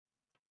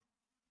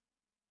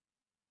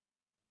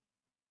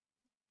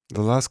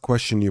The last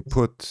question you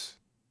put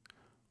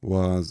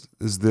was,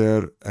 is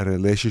there a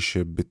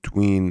relationship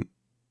between,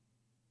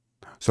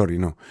 sorry,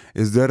 no,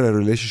 is there a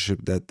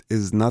relationship that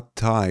is not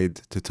tied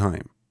to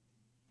time?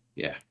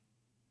 Yeah.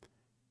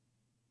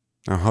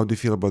 Now, how do you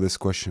feel about this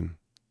question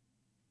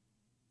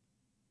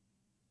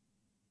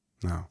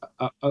now?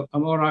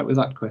 I'm all right with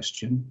that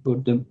question,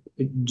 but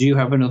do you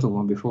have another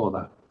one before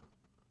that?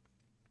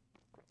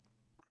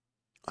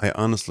 I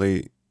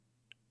honestly,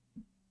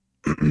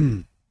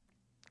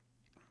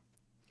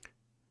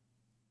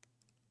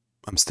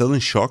 I'm still in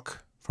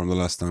shock from the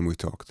last time we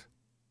talked.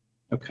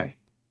 Okay.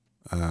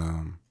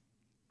 Um,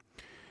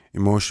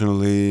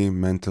 Emotionally,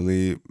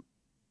 mentally,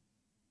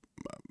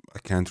 I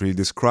can't really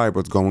describe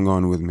what's going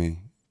on with me.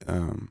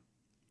 Um,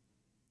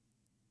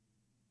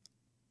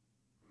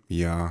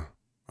 yeah,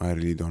 I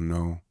really don't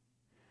know.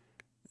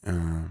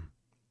 Um,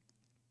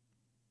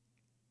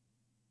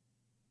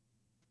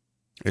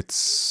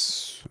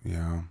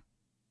 yeah.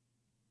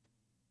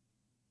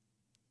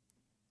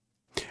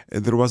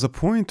 There was a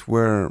point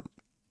where,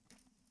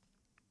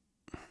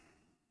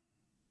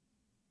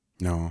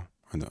 no,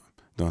 I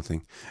don't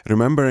think.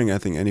 Remembering, I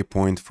think, any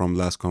point from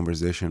last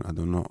conversation, I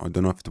don't know. I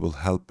don't know if it will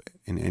help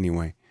in any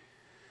way.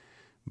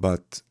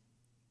 But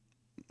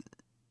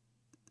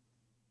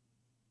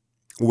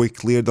we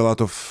cleared,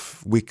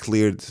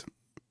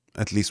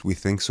 at least we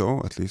think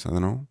so, at least, I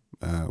don't know.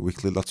 We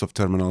cleared lots of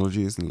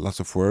terminologies and lots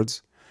of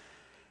words.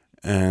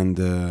 And,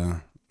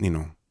 you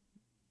know,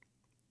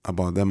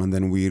 about them. And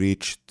then we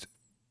reached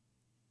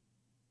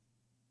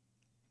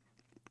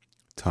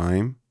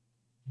time,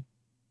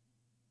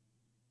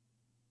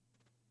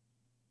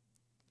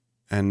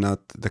 and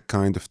not the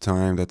kind of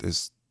time that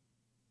is,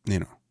 you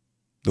know,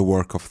 the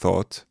work of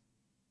thought.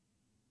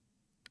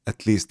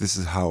 At least this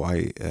is how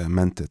I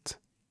meant it.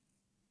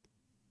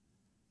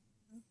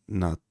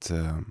 Not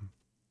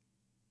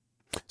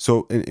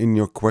so. In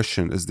your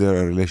question, is there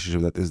a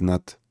relationship that is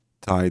not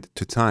tied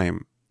to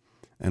time?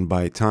 And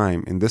by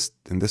time, in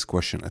this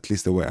question, at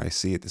least the way I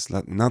see it, is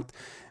not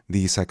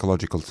the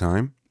psychological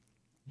time,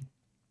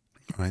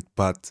 right?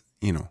 But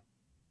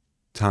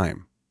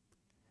time.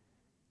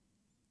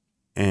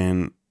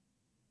 And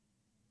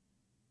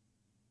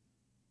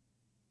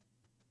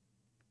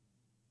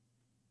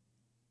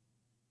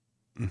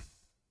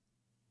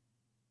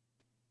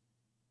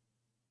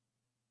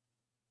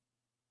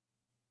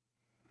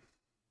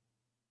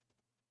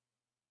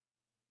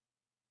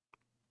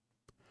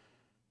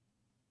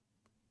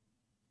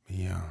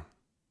yeah,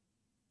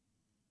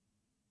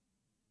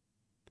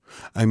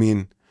 I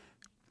mean,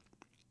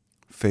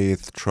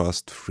 faith,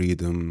 trust,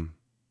 freedom,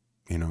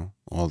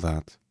 all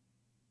that,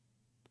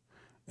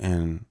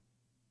 and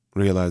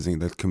realizing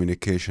that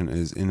communication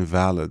is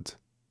invalid,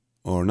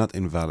 or not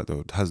invalid,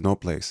 or it has no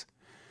place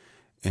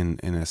in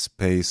a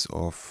space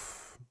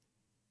of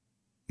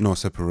no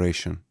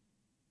separation.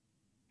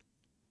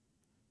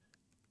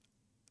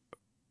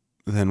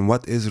 Then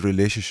what is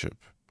relationship,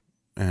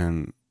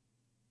 and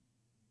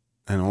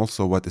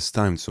also what is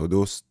time? So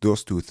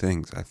those two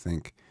things, I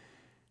think.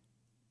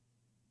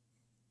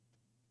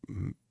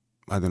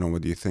 I don't know,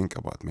 what do you think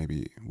about,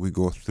 maybe we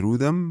go through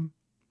them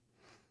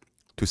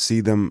to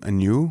see them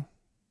anew?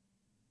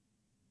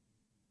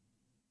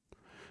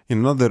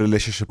 Not the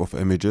relationship of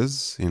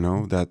images,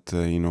 that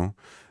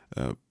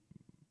uh,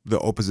 the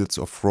opposites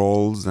of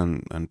roles,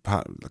 and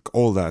like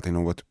all that,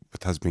 what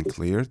has been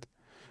cleared,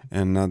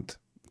 and not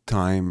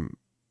time,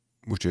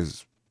 which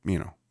is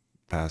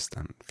past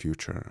and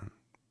future.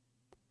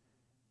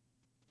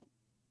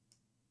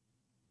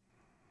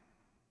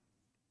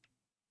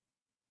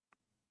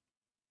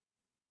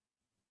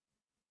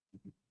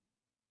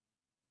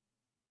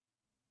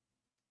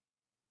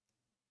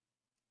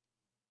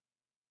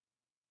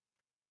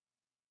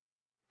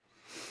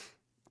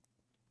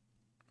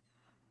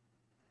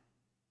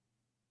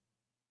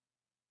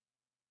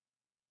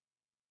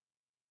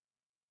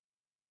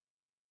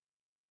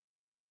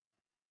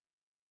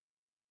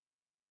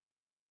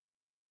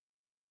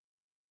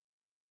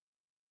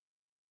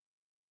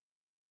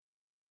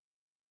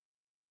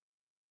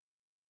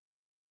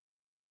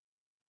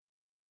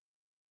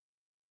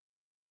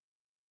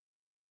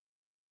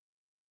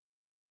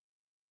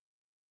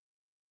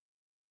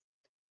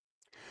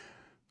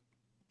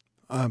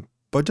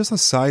 But just a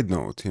side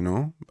note,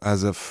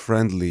 as a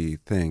friendly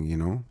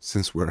thing,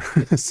 since we're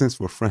since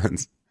we're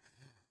friends.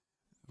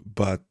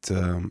 But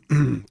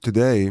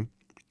today,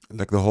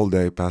 like the whole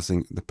day,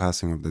 passing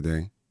of the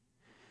day,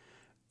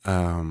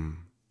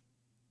 um,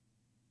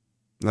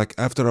 like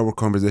after our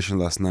conversation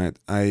last night,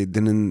 I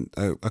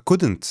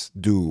couldn't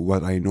do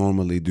what I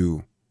normally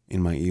do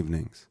in my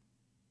evenings,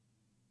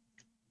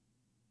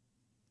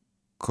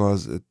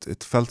 because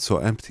it felt so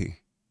empty.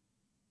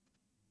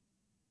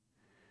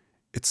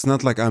 It's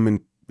not like I'm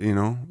in,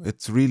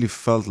 it really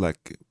felt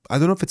like, I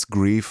don't know if it's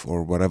grief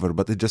or whatever,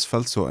 but it just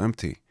felt so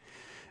empty.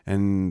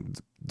 And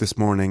this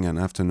morning and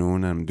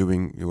afternoon, I'm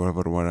doing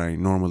whatever what I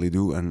normally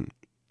do, and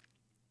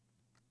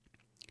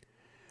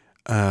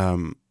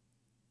um,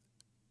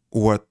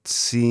 what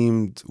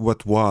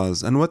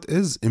was, and what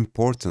is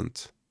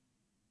important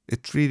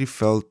it really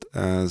felt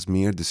as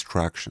mere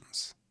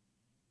distractions.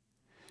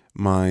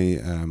 My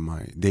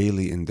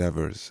daily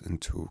endeavors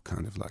into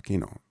kind of like,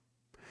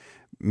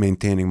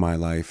 maintaining my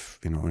life,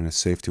 in a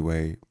safety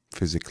way,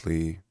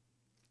 physically,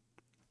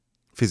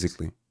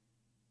 physically,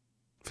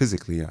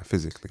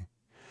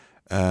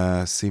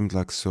 seemed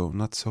like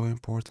not so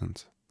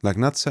important. Like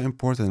not so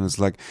important. It's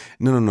like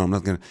no, I'm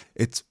not gonna.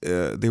 It's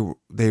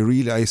they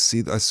really I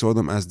saw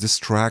them as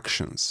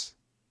distractions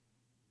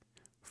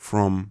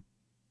from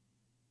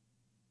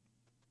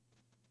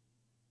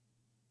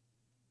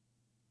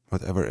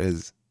whatever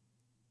is,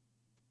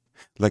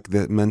 like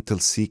the mental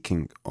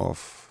seeking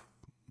of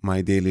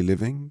my daily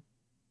living.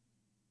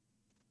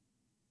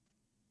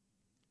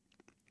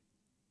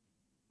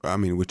 I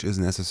mean, which is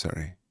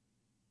necessary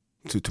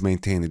to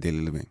maintain a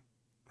daily living,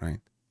 right?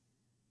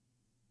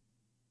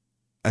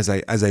 As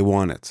I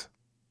want it.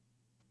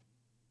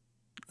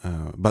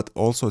 But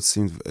also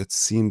it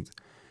seemed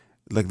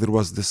like there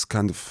was this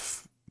kind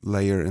of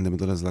layer in the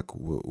middle is like,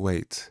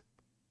 wait,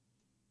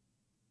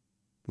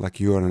 like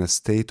you are in a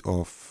state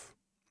of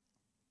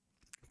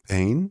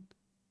pain,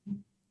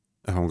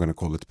 if I'm going to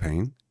call it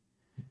pain.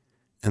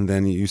 And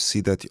then you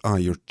see that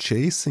you're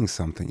chasing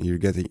something, you're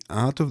getting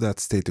out of that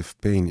state of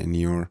pain, and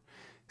you're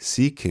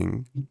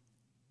seeking,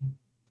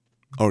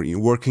 or you're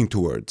working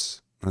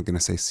towards, I'm not going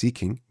to say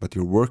seeking, but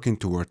you're working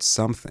towards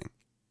something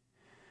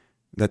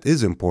that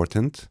is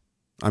important.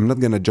 I'm not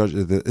going to judge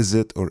is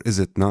it or is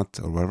it not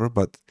or whatever,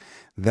 but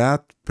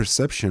that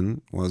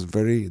perception was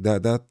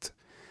that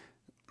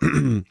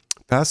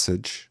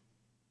passage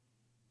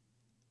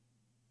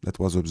that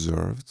was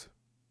observed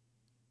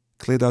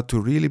cleared out to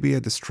really be a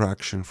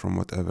distraction from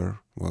whatever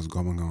was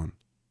going on.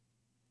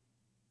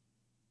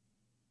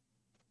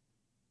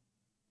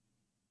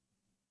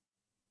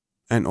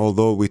 And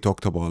although we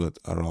talked about it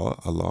a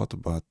lot,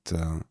 but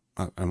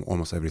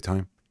almost every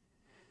time,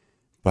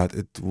 but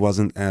it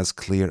wasn't as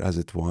clear as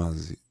it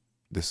was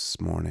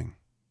this morning.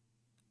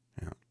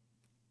 Yeah.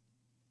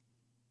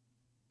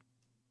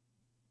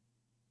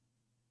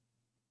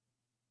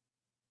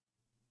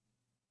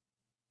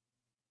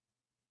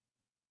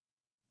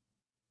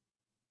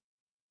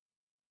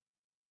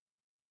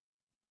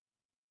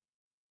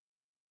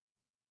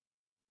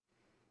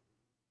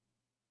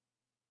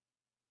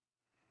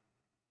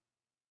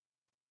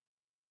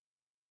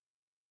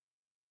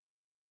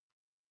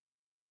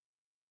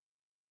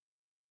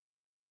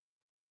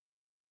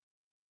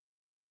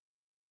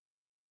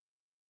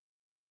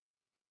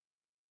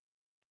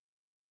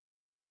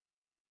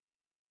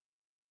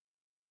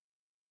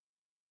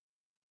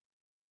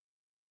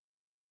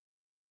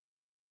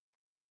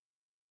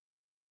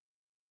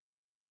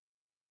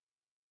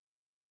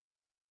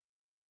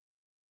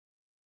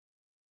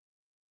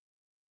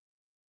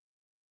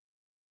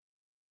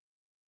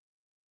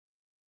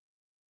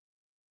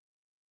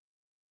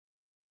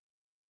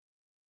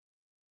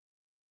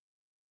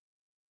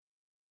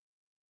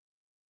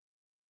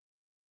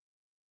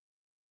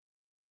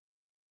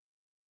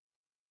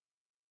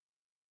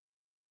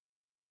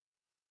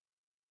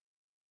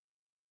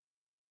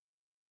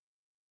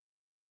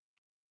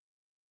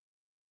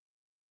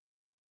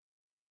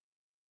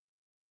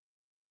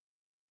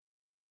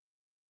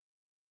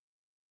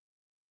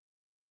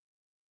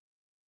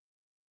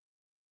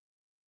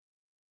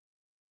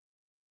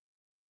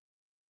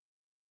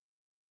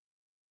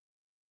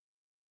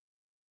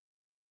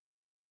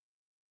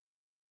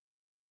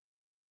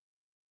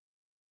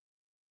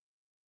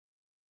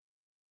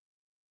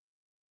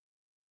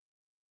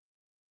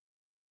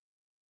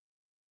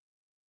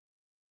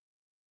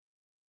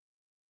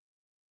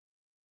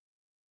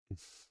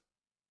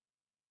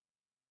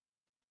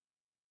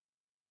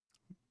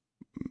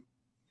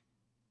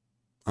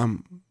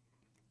 Um,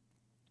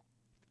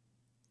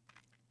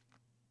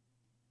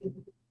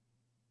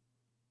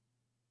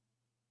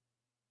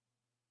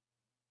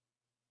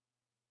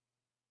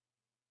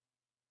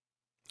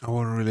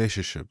 our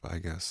relationship, I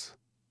guess.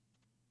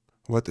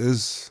 What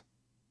is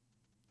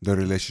the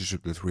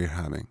relationship that we're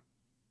having?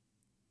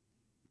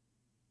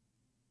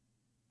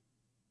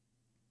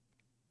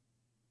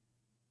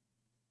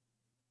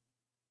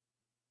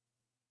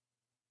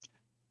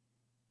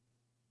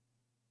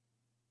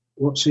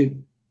 What's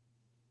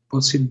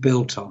it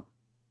built on?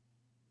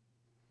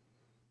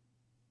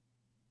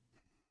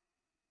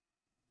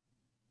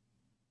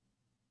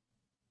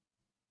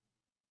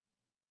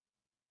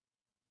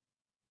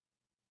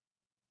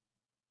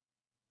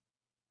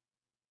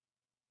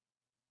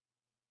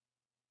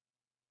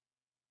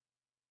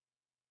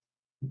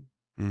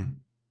 Mm.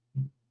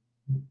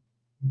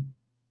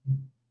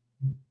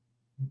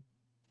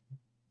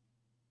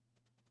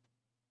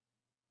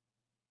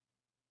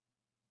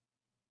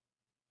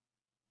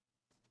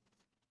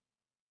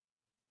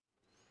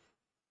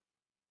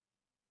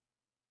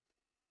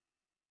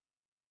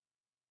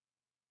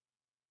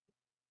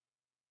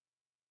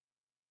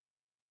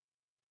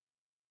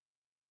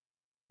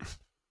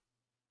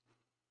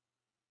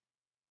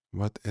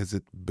 What is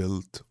it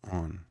built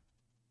on?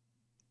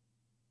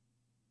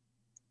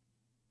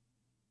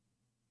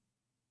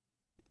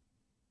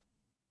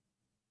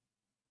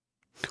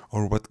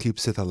 Or what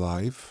keeps it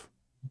alive?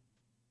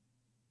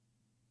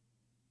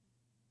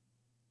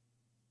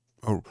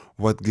 Or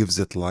what gives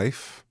it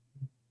life?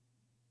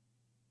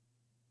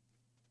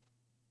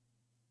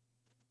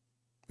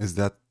 Is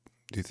that,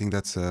 do you think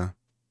that's a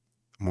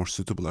more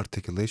suitable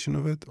articulation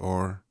of it,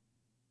 or?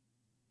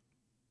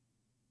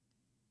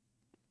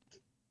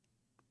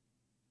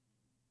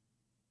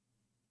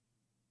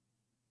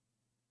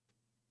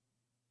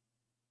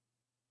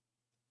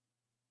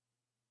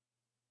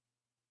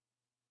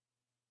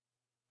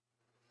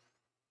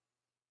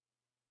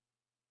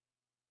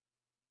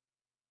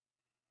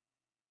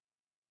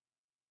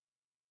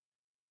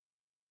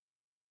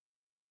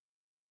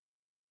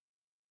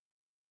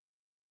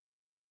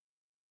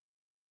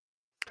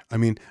 I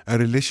mean, a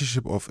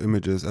relationship of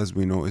images, as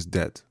we know, is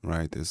dead,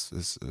 right?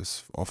 Is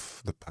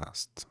of the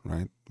past,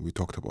 right? We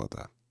talked about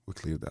that. We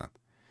cleared that.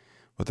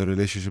 But a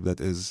relationship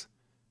that is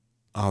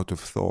out of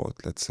thought,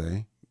 let's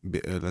say,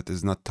 that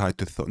is not tied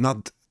to thought,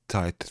 not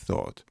tied to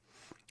thought,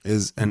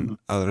 is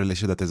a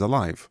relationship that is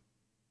alive.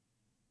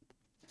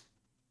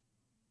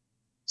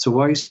 So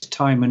why is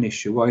time an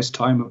issue? Why is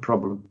time a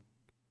problem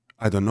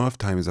I don't know if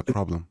time is a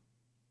problem.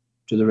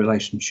 to the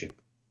relationship?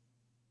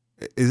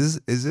 Is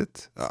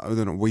it? I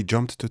don't know. We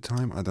jumped to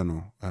time. I don't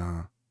know.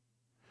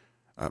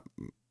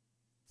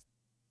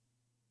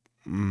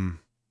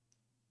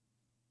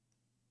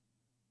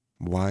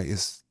 Why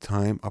is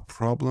time a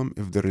problem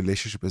if the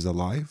relationship is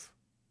alive?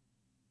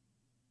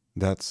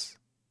 That's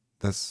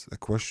a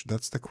question.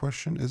 That's the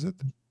question, is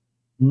it?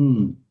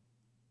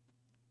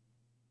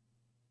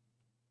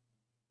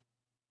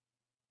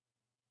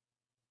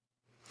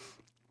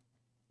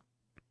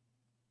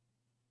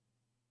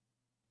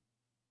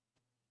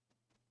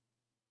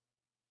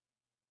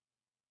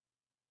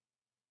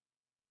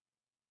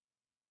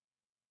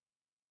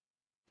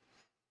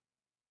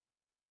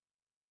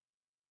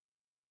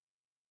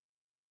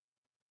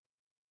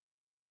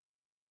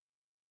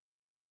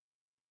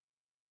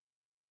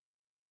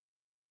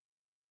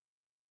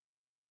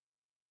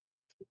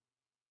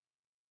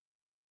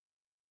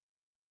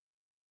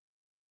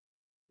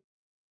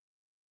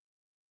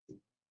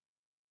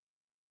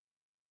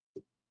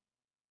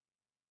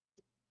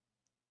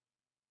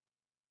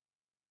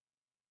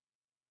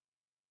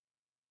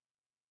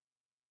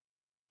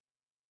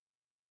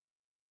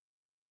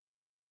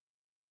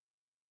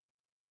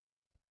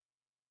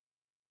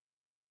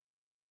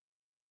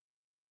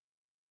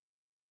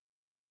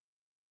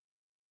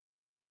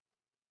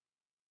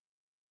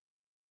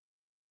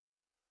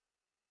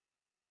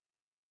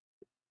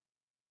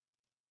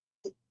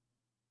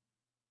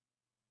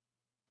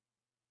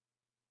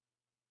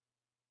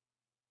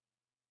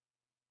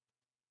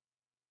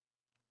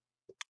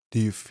 Do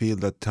you feel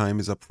that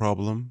time is a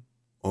problem,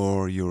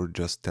 or you're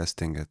just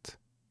testing it?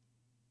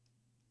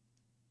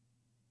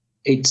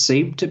 It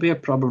seemed to be a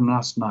problem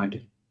last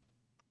night.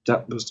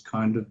 That was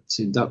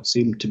that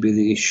seemed to be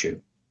the issue.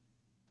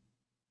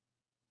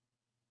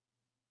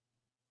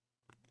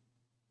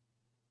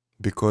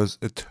 Because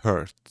it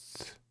hurt.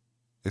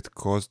 It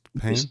caused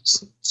pain.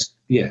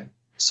 Yeah,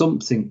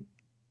 something.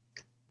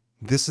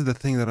 This is the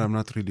thing that I'm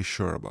not really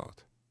sure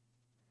about.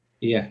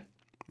 Yeah.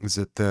 Is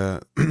it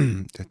the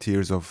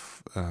tears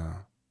of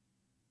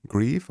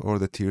grief or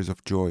the tears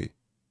of joy?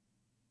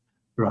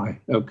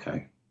 Right.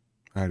 Okay.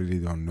 I really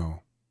don't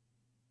know.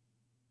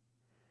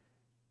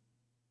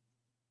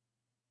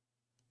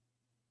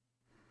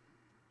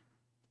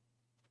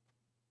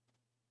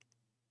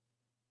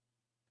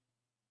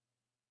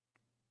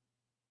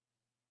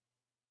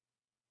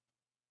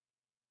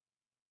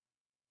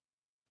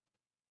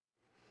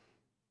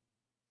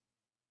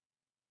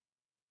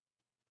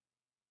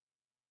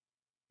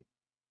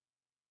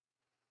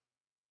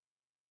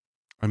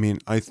 I mean,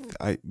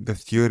 the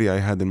theory I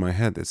had in my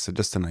head, it's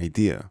just an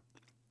idea,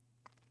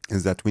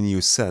 is that when you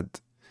said,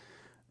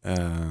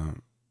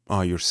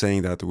 you're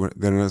saying that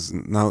there is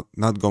now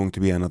not going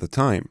to be another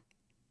time,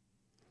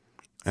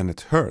 and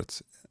it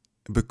hurts,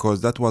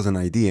 because that was an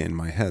idea in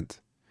my head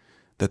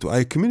that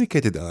I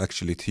communicated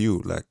actually to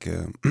you, like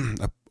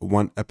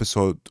one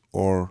episode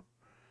or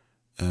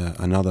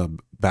another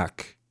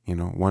back,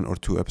 1 or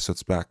 2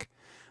 episodes back,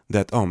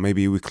 that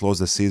maybe we close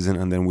the season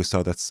and then we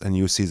start a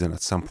new season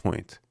at some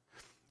point,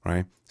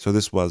 right? So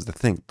this was the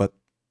thing, but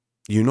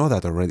you know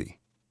that already.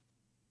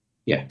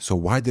 Yeah. So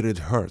why did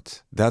it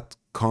hurt? That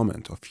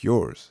comment of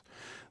yours,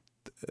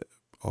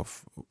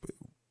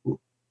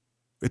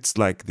 it's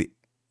like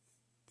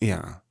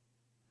yeah.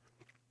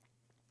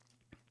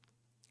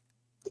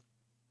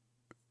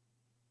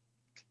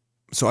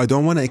 So I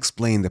don't want to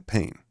explain the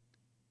pain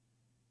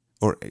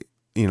or,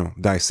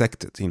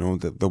 dissect it,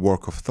 the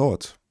work of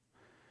thought.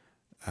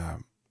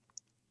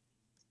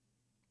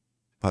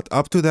 But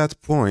up to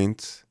that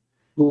point,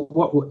 Well,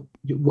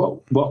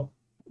 what?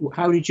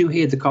 How did you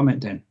hear the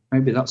comment then?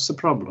 Maybe that's the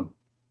problem.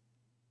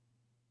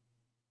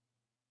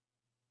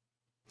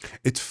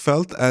 it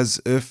felt as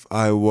if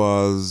I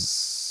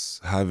was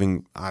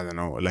having, I don't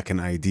know, like an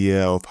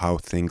idea of how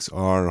things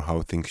are, or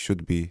how things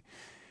should be.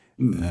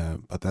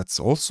 But that's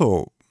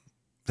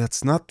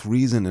not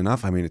reason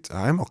enough. I mean,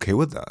 I'm okay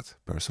with that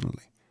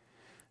personally.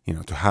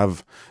 to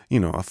have,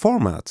 a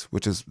format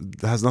which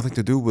has nothing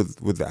to do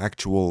with the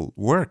actual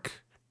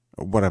work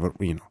or whatever,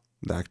 the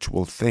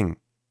actual thing.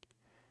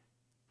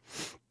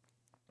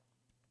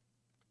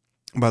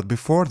 But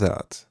before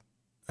that,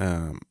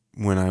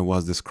 when I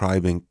was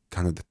describing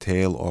kind of the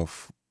tale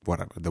of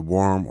whatever, the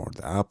worm or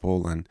the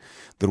apple, and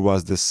there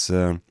was this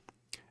a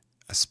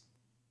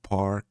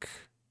spark.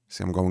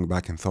 See, I'm going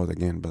back in thought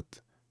again, but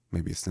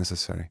maybe it's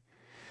necessary.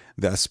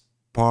 The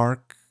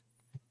spark.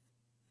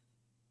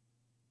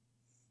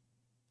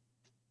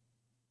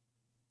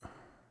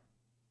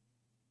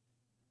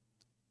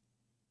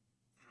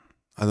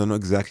 I don't know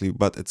exactly,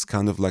 but it's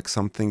kind of like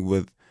something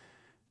with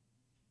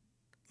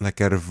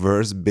like a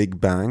reverse Big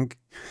Bang.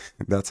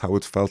 That's how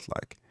it felt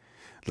like.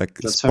 Like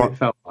That's how it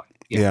felt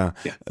like. Yeah, yeah,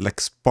 yeah.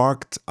 like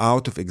sparked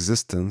out of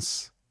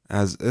existence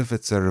as if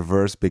it's a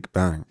reverse Big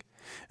Bang.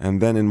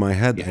 And then in my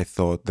head, Yeah.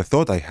 the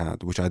thought I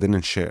had, which I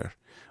didn't share,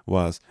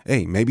 was,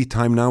 hey, maybe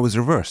time now is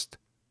reversed.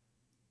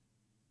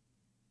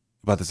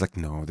 But it's like,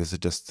 no, this is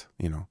just,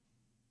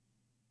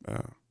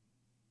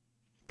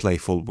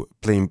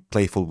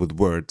 playful with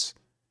words.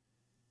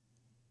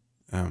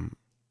 Um,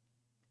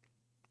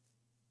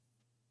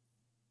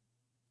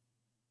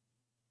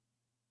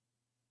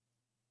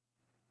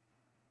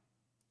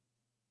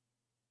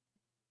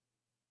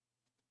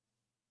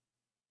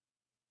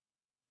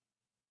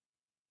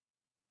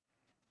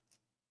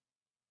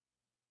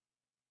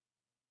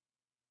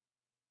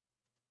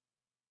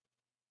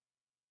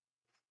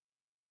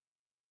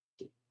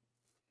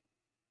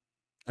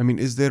 I mean,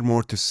 is there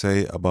more to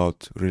say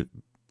about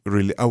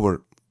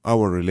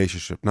our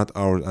relationship, not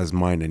ours as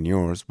mine and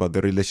yours, but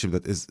the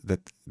relationship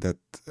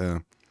uh,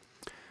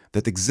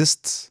 that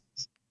exists?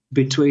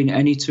 Between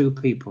any two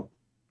people.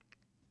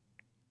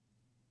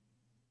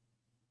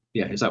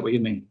 Yeah, is that what you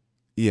mean?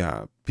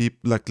 Yeah,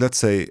 like let's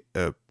say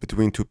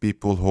between two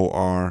people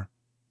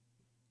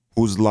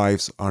whose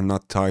lives are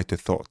not tied to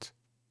thought,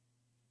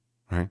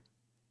 right?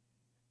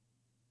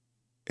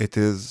 It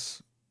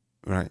is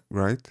right.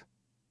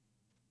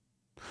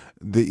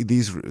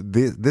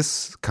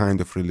 This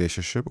kind of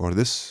relationship or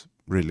this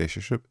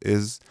relationship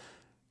is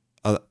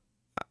a,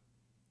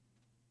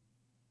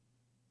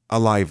 a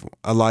live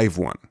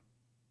one.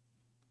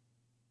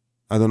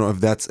 I don't know if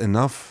that's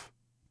enough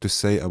to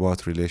say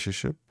about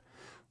relationship,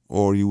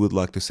 or you would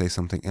like to say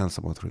something else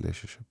about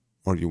relationship,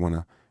 or you want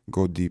to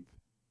go deep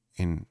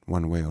in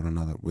one way or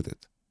another with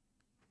it.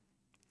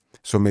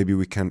 So maybe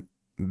we can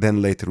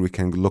then later we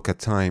can look at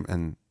time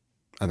and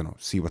I don't know,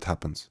 see what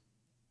happens.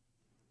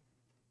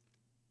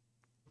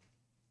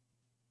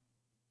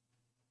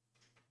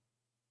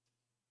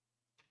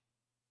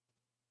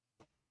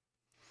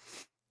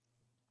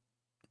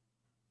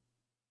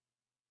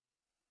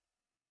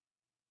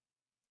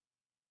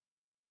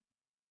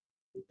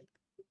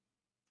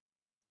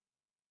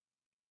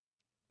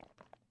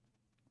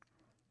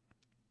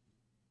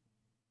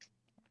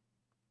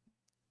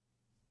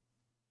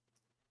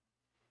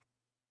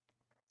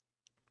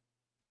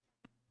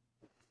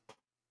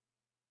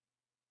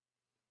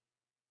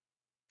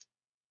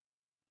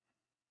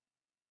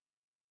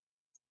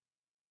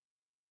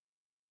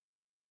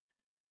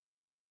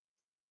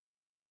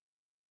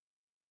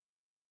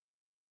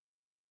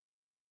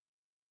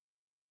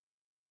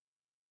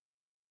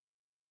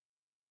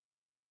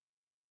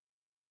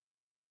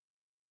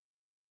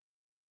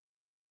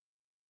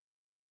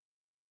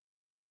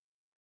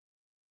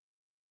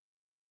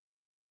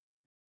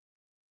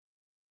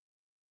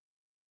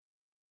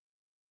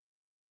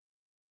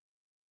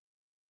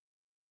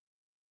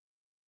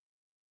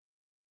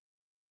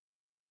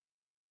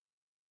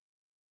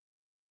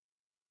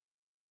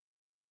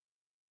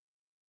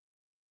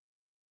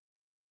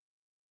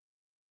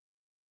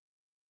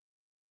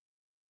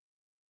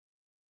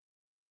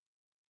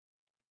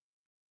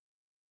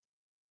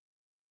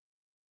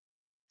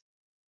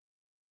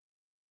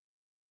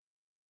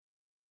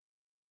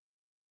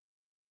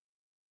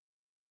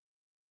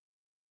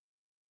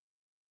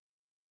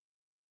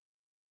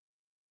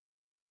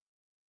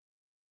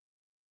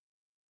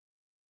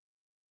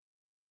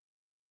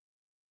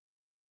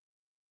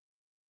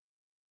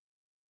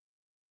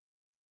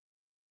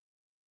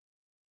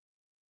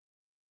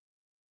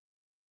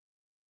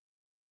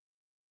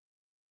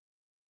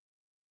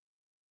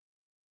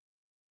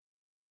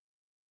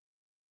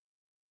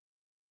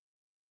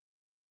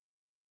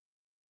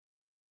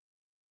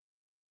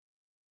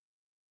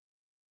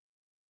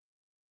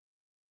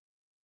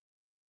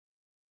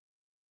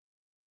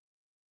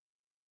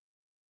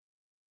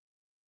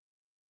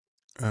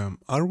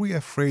 Are we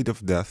afraid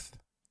of death?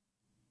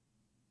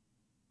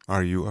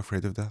 Are you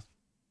afraid of death?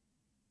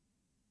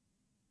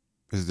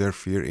 Is there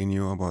fear in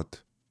you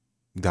about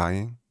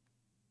dying?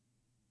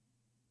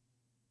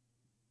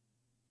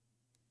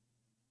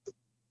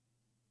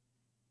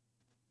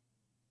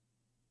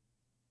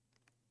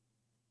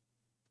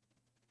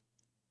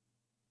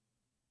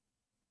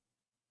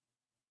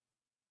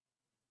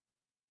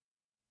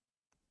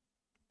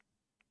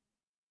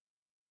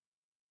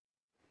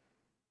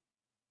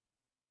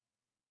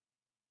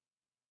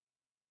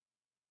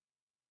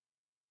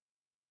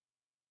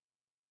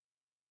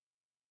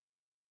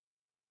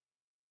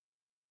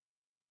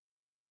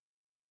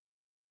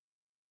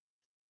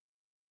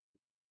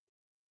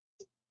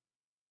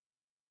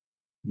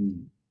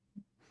 Mm.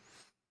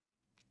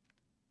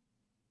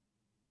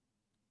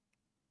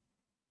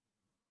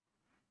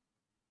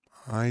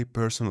 I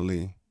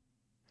personally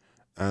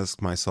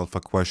asked myself a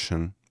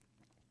question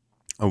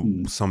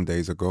Mm. some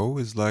days ago,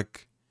 is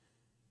like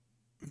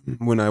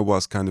when I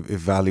was kind of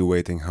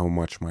evaluating how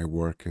much my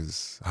work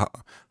is,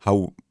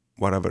 how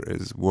whatever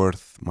is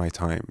worth my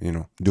time,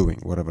 doing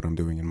whatever I'm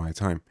doing in my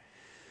time.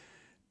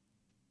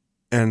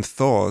 And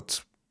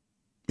thought,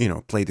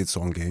 played its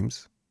own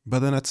games. But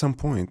then at some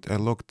point, I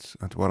looked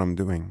at what I'm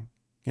doing,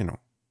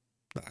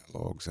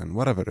 dialogues and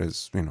whatever it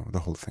is, the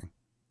whole thing.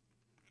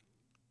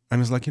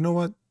 And it's like, you know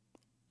what?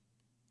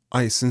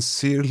 I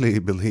sincerely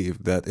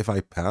believe that if I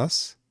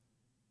pass,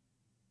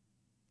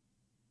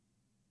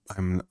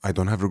 I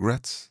don't have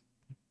regrets.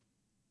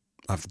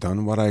 I've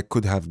done what I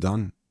could have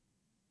done,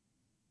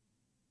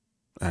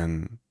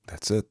 and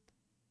that's it.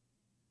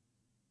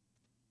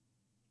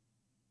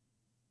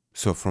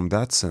 So from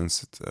that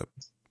sense,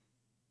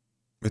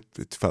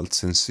 it felt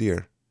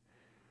sincere.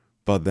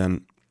 But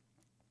then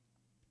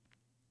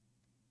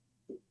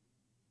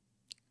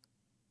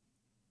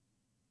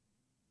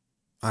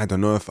I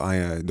don't know if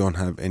I don't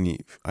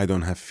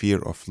have fear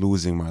of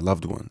losing my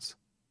loved ones.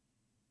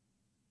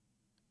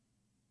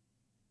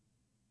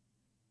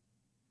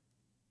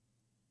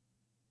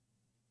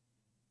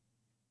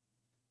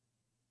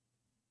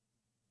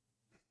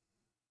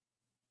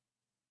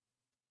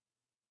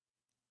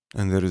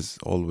 And there is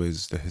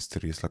always the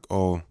history. It's like,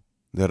 oh,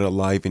 they're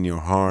alive in your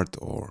heart.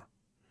 Or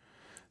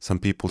some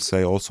people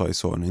say also, I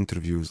saw in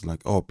interviews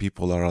like, oh,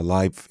 people are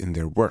alive in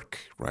their work,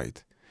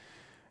 right?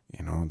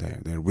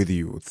 They're with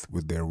you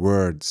with their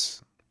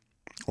words,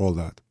 all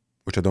that,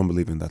 which I don't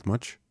believe in that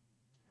much.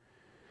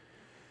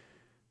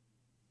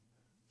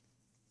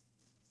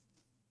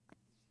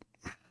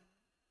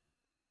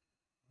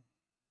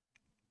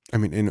 I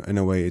mean, in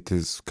a way, it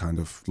is kind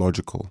of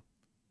logical.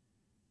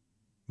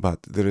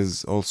 But there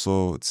is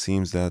also, it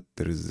seems that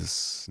there is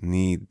this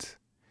need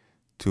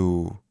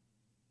to,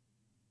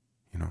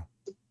 you know,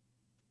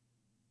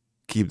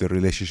 keep the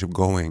relationship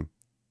going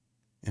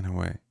in a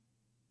way.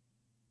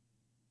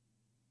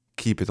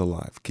 Keep it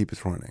alive, keep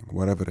it running,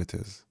 whatever it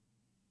is.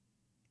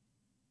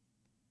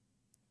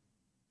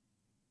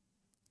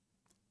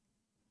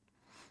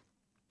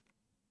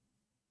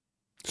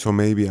 So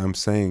maybe I'm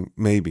saying,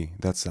 maybe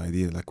that's the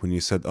idea. Like when you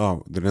said,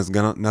 oh, there is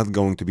not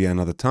going to be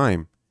another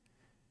time,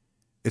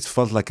 it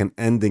felt like an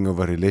ending of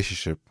a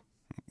relationship,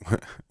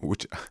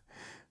 which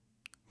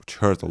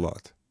hurt a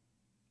lot.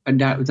 And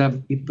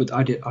but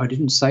I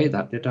didn't say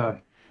that, did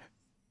I?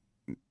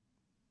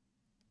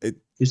 It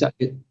Is that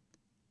it?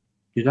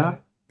 Did I?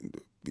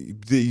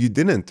 You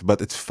didn't, but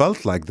it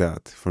felt like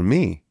that for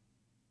me.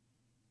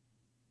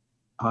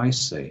 I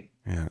see.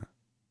 Yeah.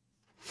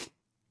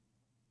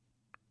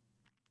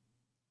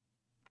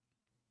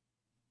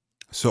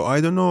 So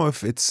I don't know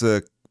if it's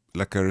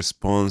like a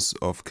response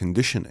of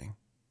conditioning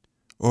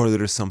or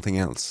there is something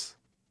else.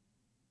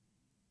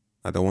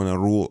 I don't want to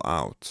rule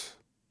out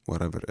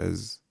whatever it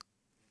is.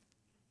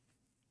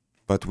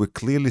 But we're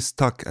clearly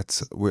stuck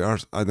we are,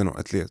 I don't know,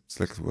 at least it's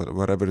like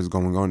whatever is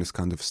going on is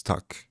kind of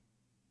stuck.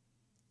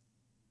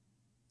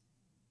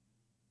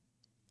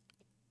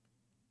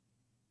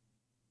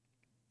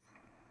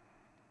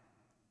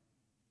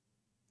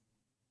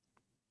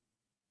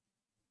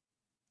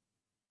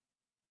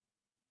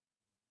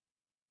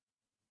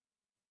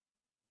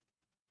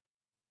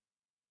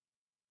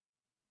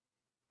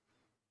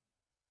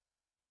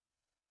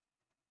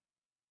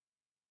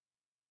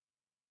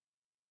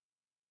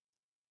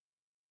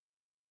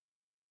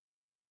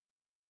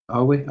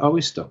 Are we? Are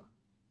we stuck?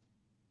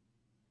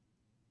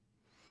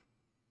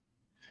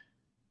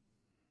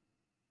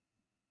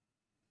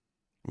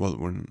 Well,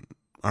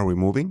 are we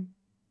moving?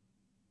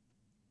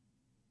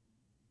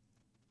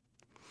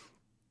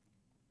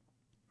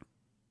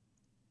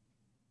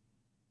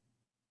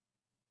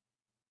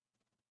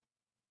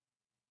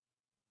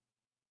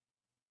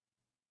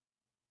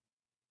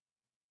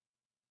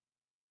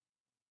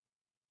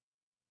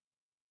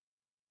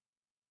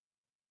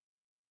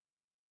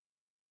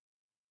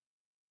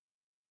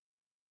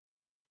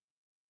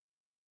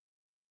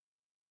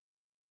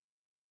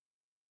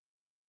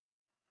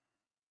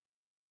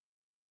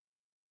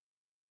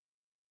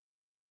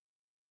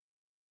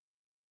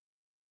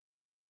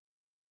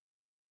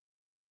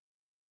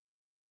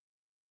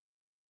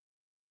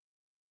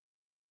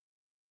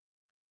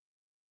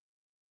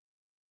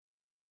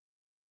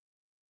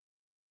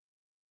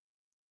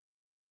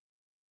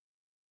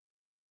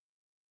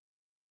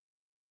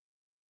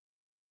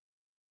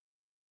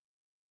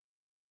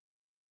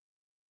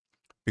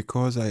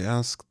 Because I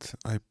asked,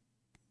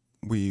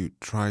 we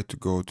tried to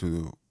go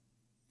to,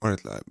 or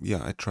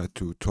yeah, I tried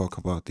to talk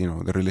about, the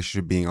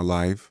relationship being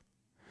alive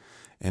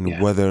and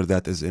Yeah. whether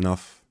that is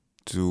enough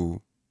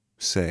to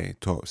say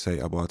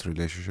about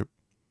relationship.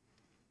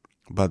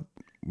 But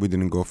we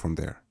didn't go from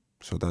there.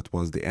 So that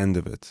was the end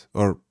of it.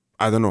 Or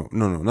I don't know.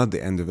 No, not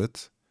the end of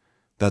it.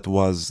 That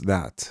was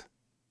that.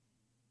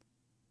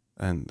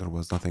 And there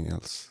was nothing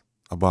else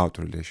about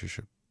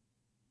relationship.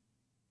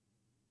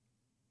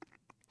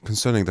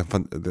 concerning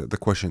the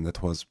question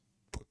that was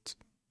put,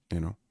 you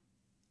know.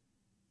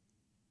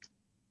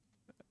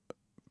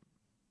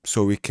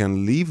 So we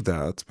can leave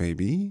that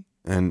maybe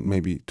and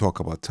maybe talk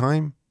about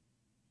time,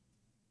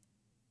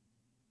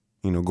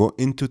 you know, go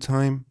into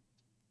time.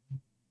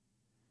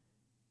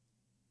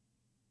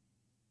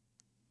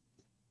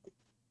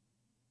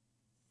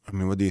 I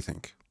mean, what do you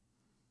think?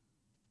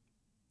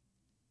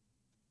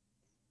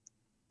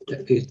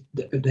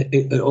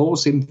 It all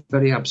seems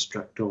very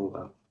abstract, all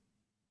that.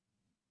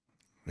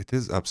 It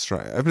is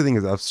abstract. Everything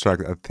is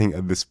abstract, I think,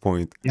 at this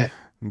point. Yeah.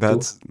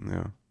 That's,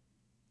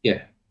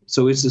 Yeah.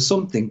 So is there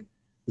something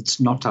that's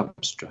not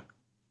abstract?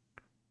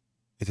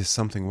 It is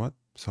something what?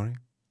 Sorry?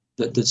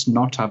 That's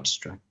not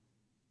abstract?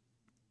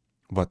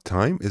 But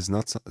time is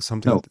not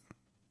something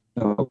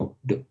No,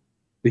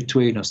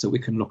 between us that we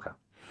can look at.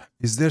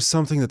 Is there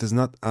something that is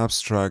not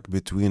abstract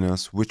between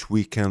us which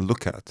we can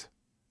look at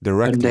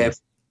directly?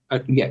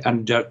 And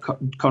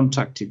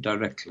contact it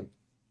directly.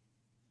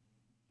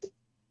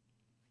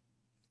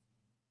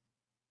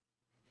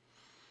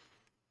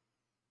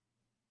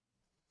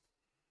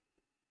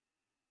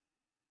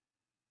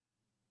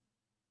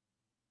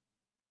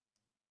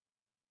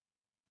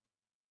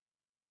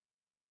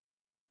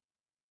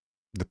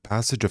 The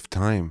passage of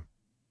time.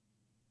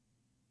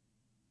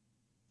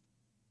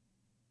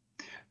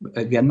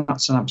 Again,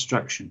 that's an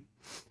abstraction.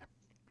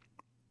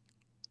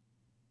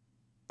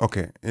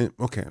 Okay,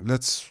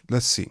 let's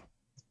see.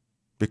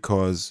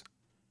 Because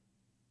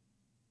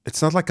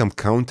it's not like I'm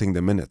counting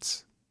the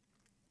minutes.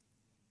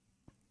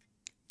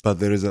 But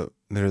there is a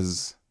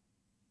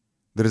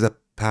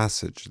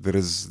passage. There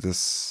is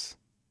this.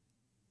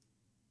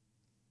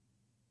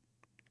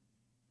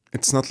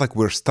 It's not like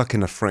we're stuck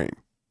in a frame.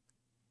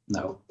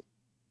 No.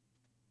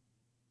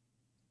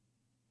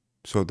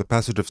 So the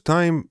passage of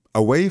time,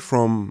 away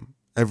from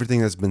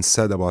everything that's been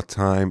said about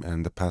time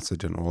and the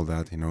passage and all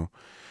that, you know,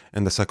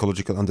 and the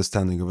psychological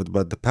understanding of it,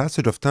 but the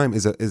passage of time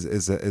is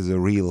a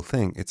real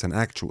thing. It's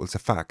a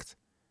fact.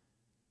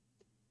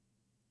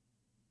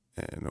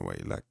 In a way,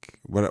 like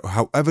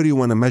however you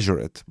want to measure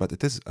it, but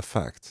it is a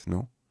fact,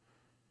 no?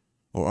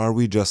 Or are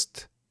we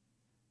just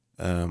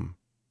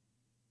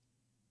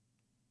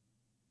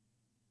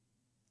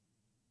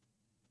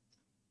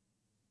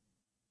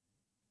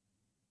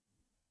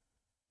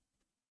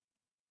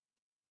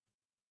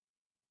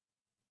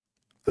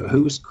But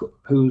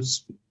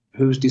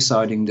who's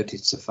deciding that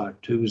it's a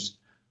fact? Who's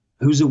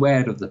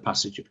aware of the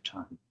passage of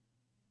time?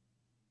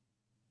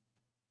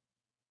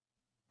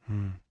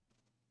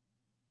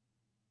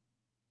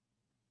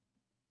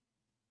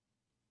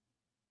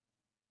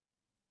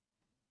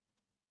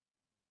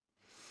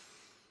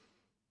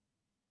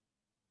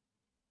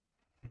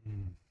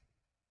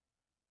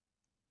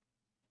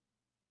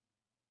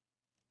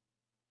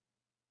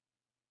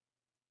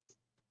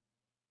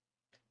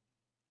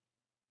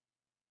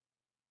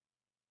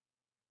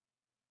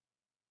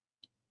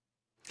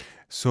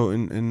 So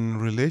in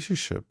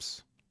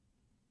relationships,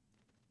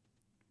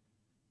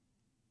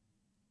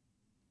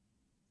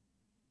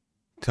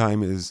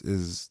 time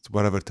is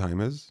whatever time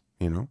is,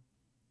 you know,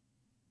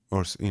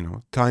 or you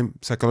know, time,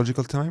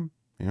 psychological time,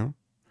 you know,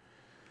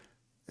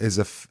 is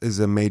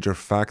a major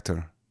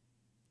factor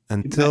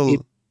until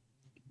it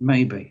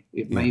may be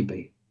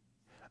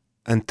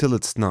until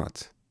it's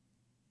not.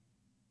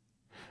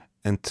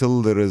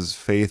 Until there is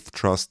faith,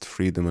 trust,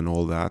 freedom, and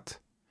all that,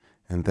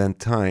 and then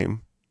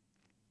time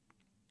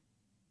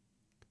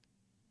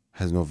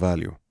has no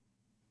value.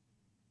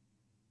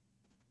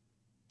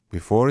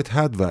 Before it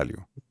had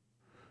value.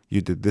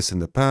 You did this in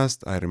the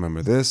past, I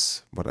remember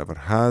this, whatever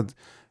had,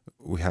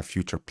 we have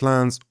future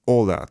plans,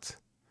 all that.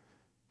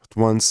 But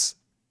once,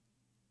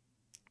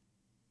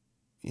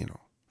 you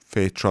know,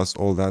 faith, trust,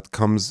 all that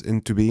comes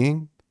into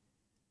being,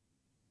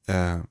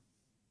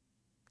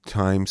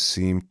 time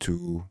seemed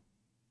to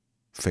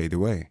fade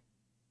away.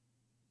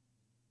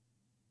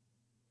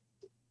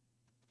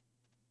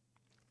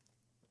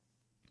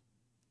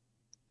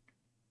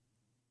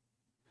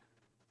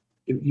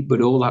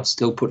 But all that's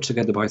still put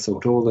together by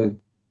thought. All the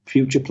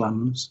future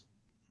plans,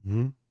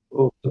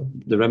 all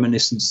the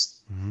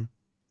reminiscence,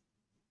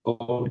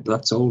 all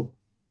that's all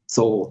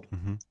thought.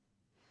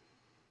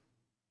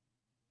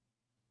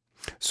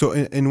 So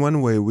in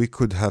one way, we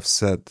could have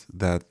said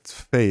that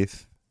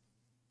faith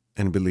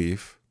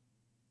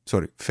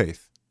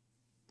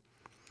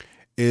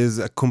is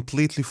a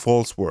completely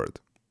false word.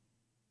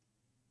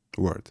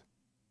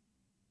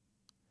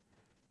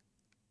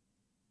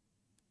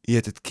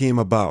 Yet it came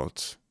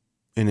about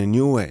in a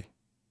new way.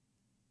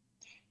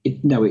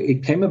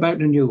 It came about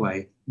in a new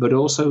way, but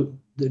also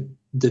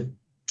the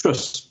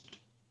trust.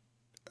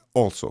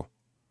 Also.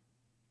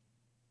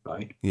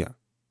 Right? Yeah.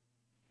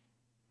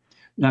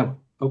 Now,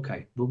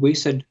 okay, but we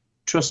said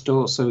trust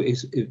also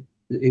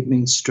it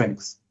means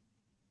strength.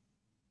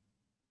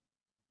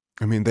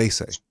 I mean, they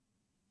say.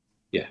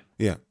 Yeah.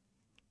 Yeah.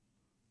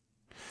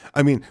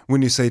 I mean,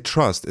 when you say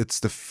trust, it's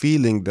the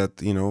feeling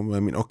that, you know, I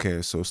mean,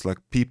 okay, so it's like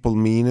people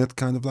mean it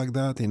kind of like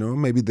that, you know,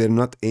 maybe they're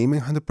not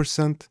aiming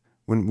 100%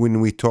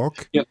 when we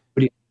talk. Yeah,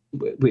 but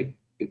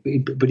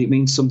but it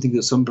means something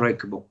that's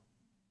unbreakable.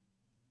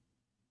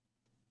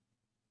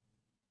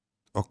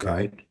 Okay.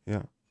 Right?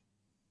 Yeah.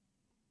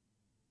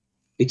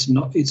 It's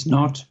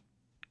not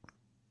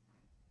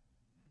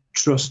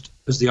trust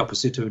as the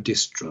opposite of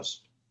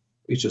distrust.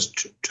 It's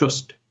just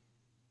trust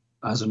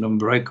as an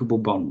unbreakable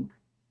bond.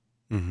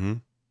 Mm-hmm.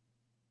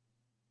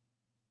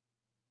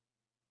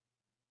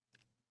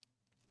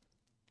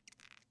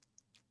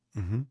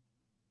 Mm-hmm.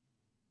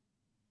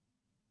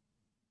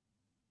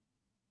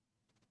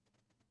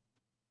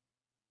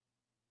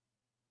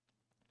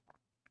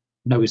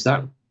 Now, is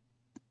that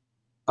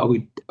are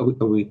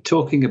we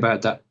talking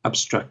about that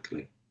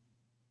abstractly,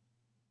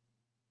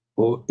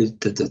 or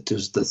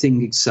does the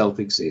thing itself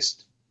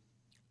exist?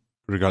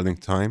 Regarding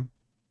time?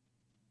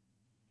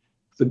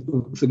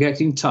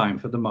 Forgetting time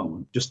for the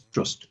moment, just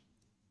trust.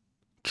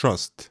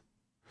 Trust.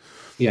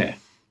 Yeah.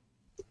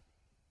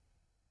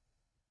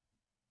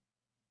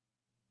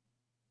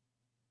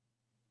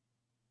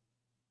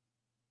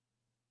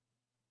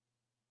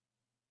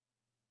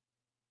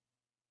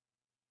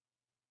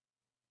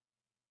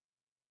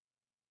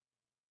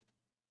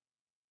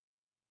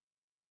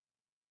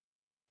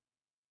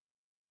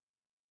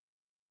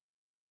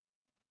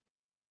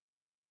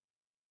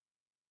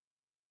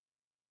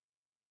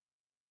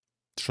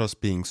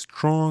 Trust being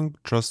strong,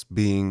 trust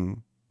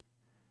being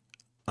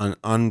an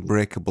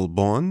unbreakable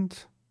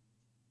bond.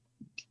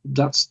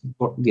 That's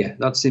what. Yeah,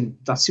 that's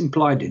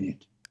implied in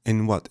it.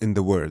 In what? In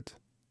the word?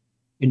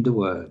 In the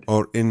word.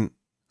 Or in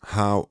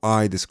how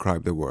I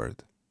describe the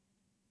word?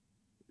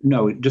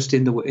 No, just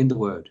in the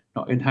word,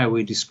 not in how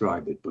we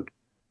describe it. But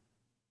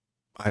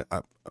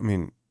I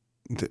mean,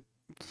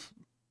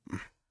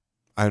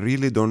 I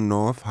really don't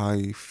know if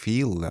I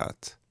feel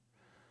that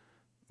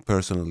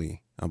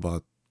personally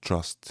about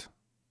trust,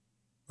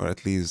 or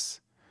at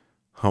least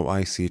how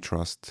I see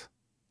trust.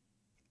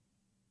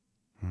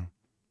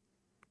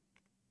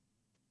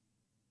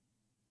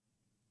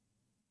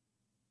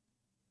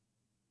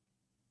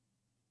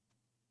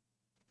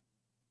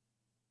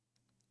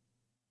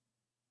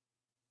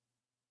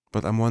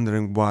 But I'm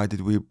wondering, why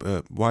did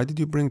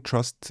you bring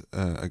trust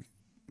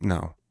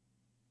now?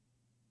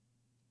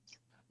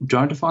 I'm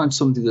trying to find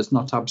something that's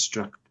not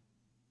abstract.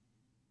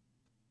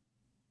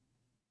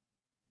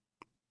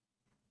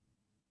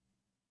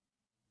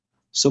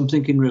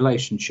 Something in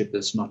relationship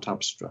that's not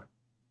abstract.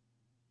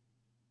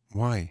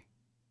 Why?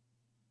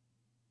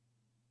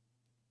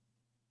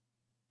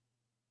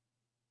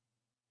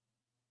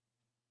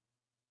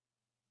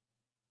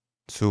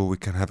 So we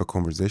can have a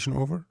conversation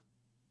over?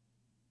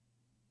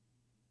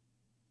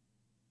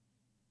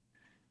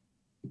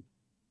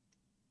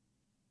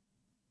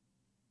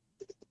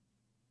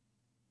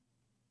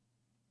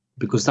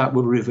 Because that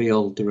would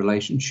reveal the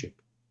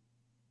relationship.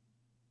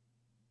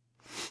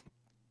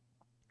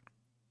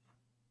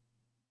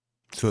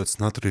 So it's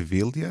not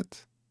revealed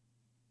yet?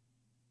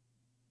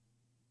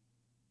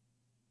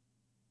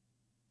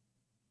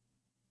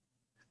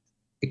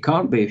 It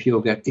can't be if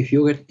you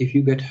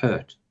get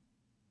hurt.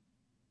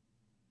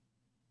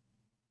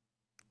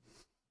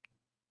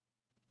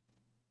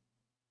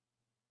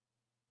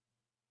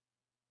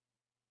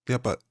 Yeah,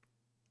 but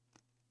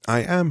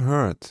I am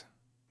hurt.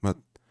 But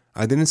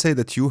I didn't say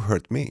that you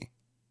hurt me.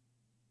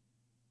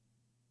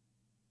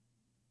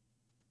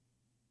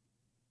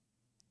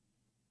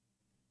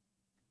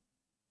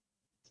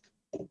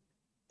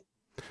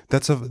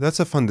 That's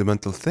a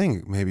fundamental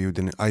thing. Maybe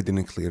I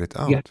didn't clear it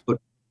Yeah, out.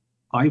 but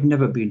I've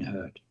never been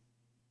hurt.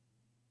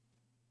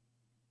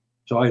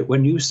 So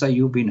when you say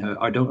you've been hurt,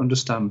 I don't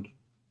understand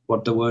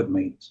what the word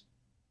means.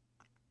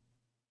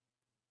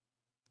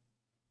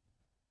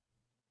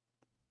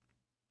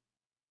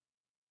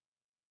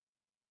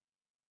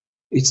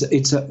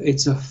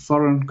 It's a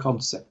foreign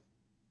concept.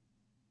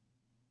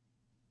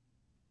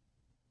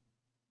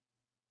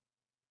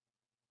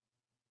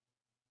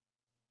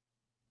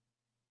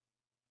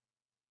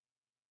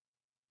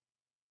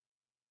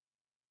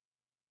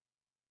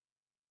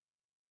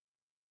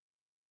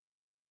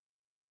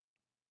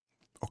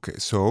 Okay,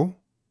 so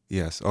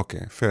yes,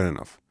 okay, fair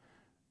enough.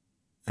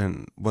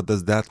 And what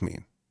does that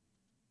mean?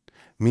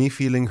 Me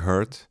feeling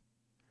hurt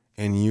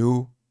and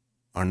you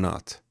are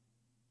not.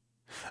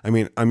 I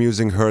mean, I'm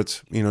using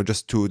hurt,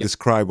 just to Yeah,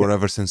 describe yeah,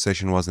 whatever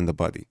sensation was in the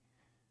body.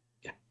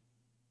 yeah.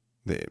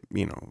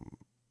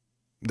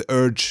 The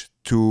urge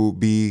to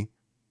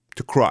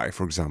cry,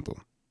 for example.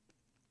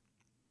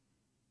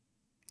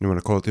 You want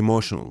to call it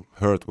emotional,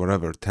 hurt,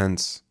 whatever,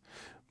 tense.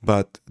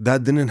 But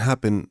that didn't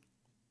happen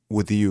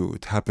with you,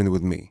 it happened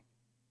with me.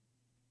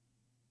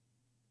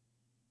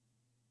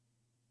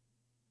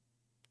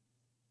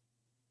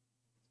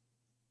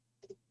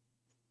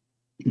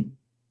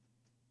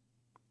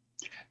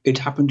 It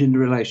happened in the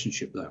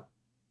relationship, though.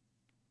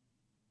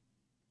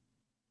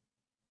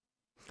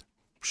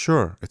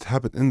 Sure, it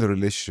happened in the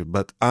relationship,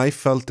 but I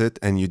felt it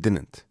and you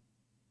didn't.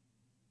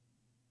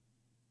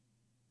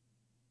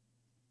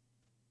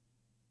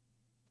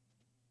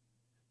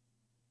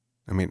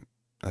 I mean,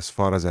 as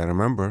far as I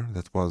remember,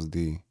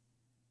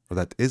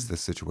 that is the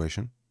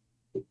situation.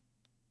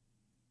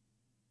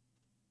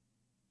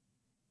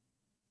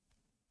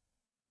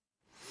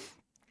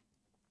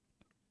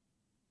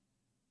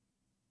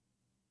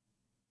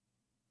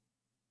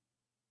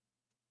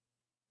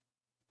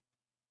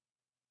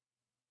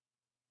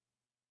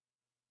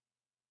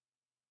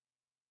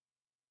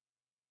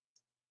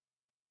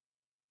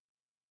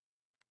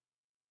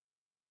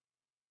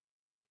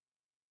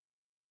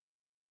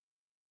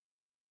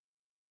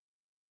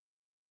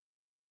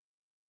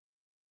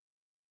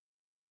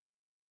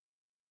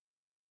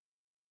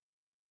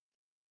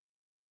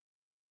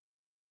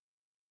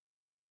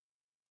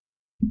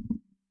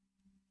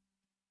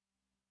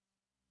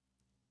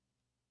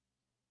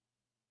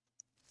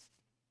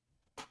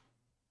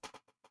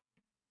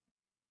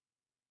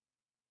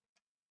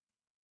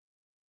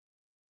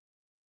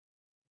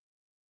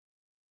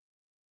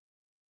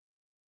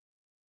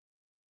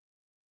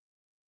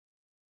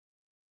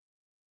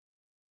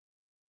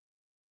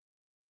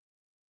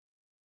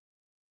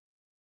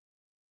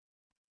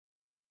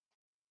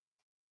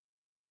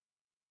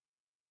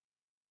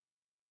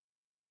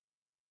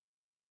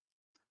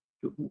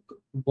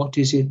 What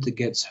is it that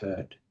gets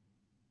hurt?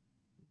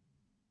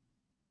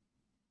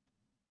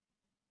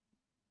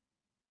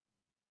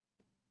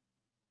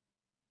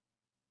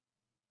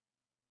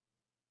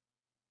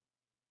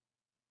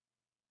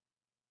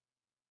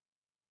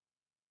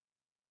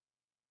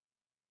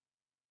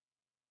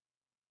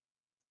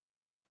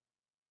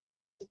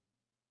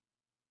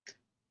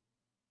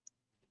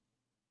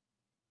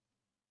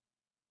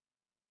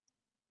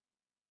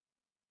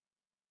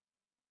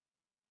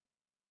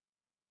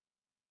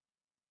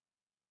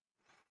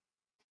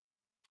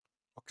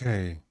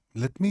 Okay,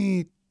 let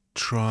me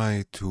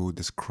try to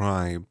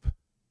describe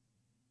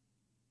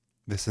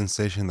the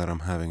sensation that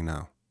I'm having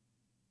now.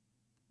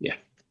 Yeah.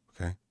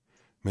 Okay.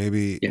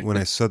 Maybe Yeah. when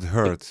I said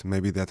hurt,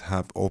 maybe that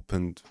have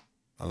opened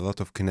a lot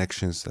of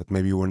connections that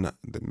maybe were not,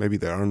 that maybe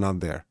they are not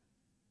there.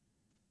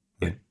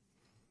 Yeah. Right?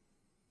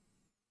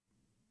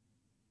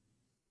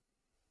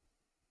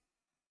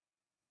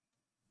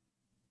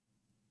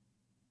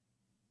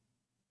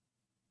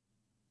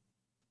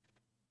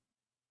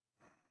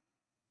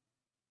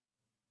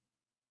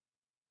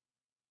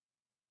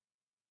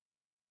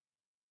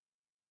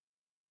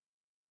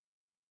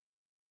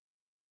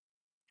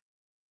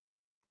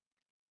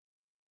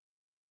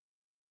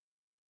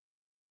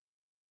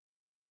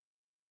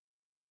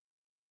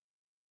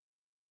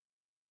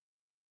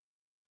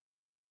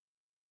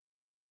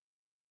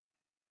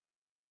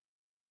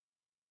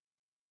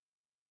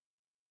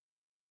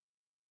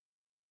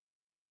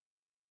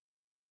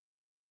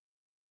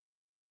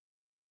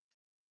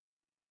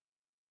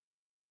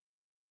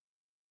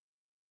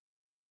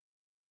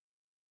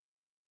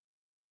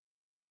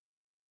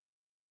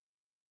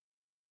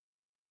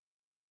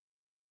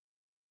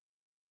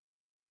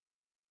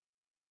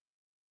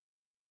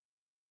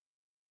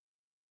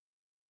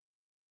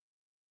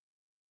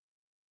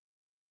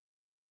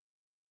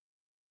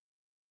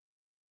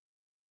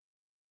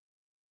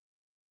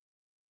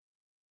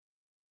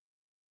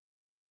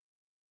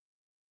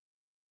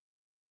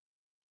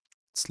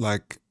 It's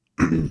like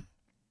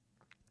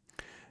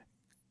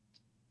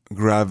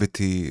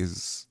gravity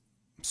is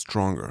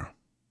stronger.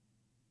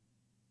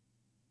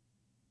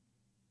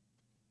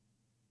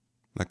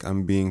 Like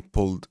I'm being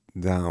pulled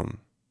down.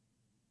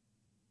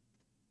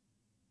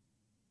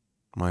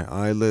 My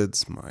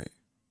eyelids, my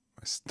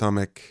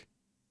stomach,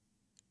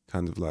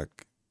 kind of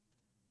like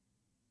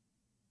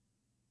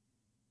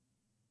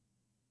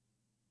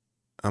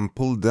I'm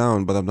pulled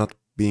down, but I'm not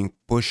being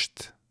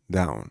pushed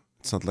down.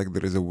 It's not like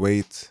there is a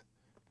weight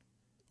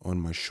on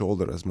my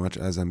shoulder as much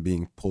as I'm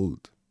being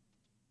pulled.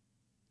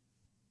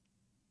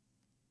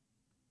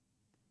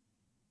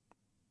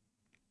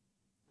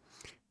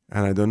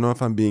 And I don't know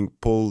if I'm being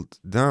pulled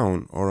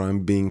down or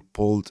I'm being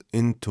pulled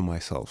into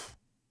myself.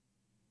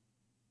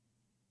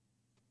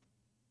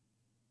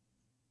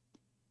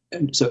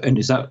 And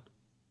is that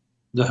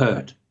the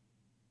hurt?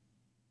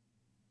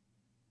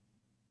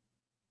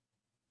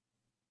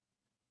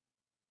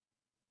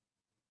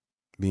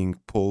 Being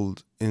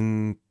pulled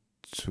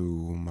into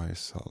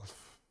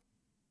myself.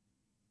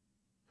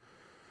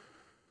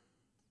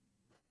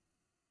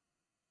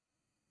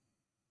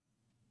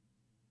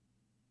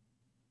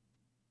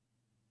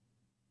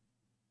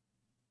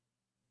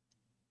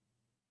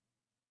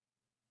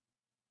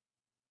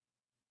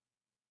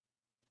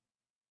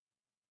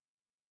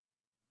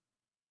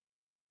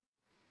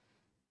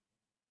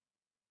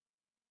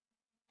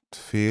 It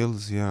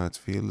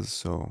feels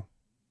so.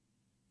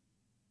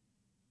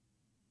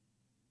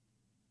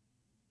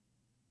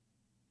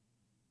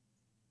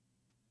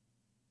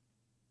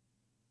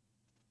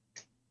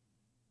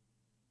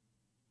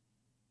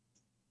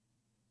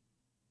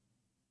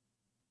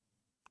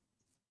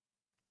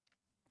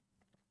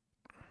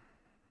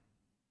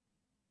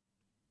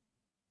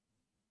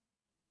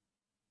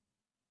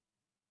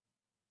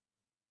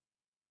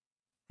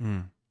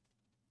 Hmm.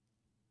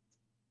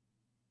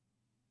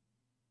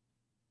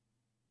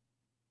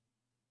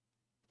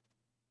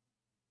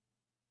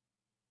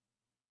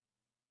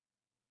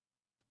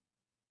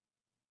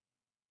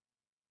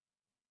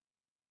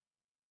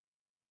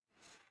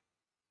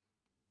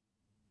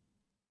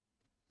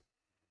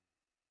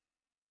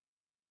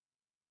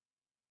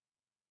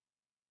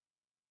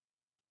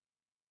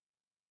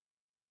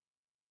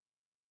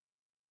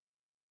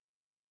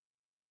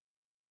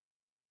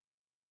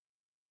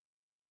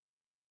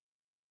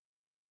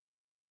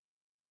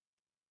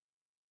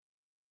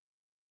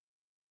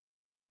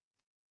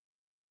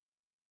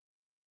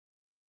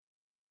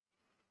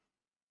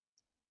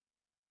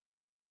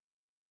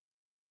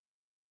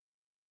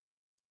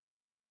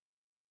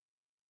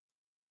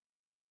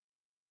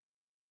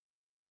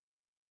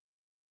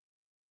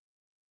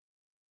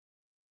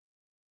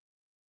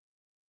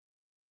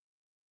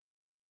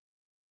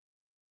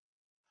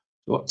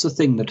 What's the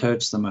thing that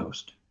hurts the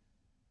most?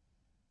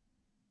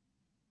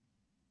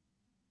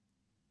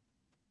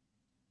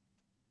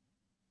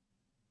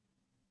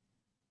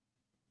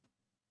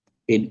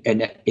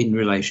 In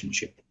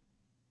relationship.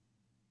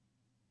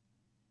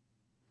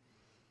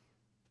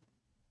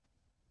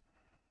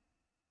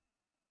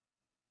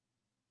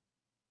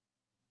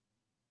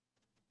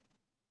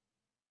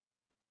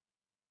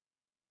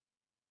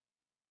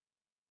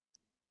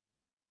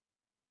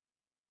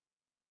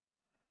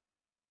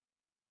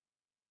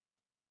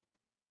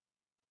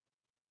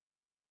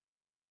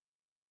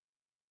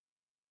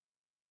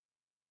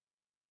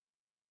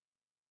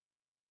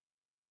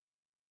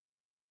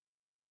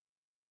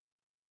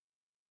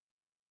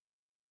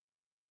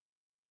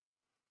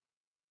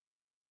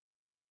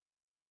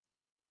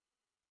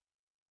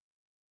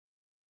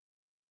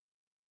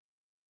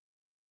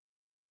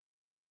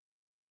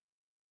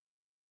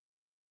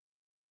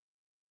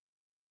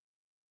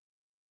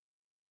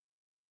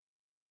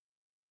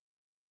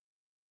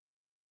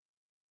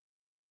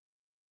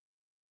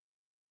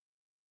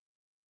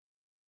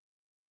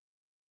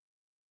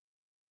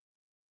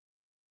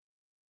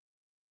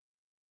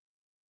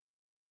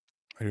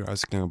 Are you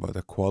asking about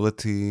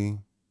equality?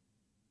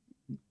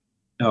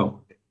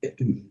 No.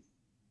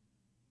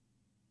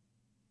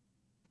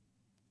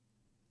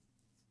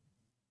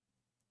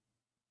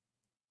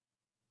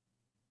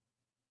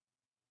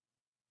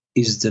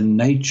 Is the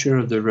nature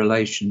of the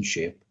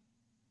relationship,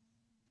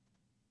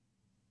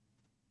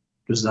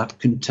 does that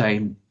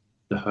contain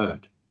the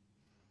hurt?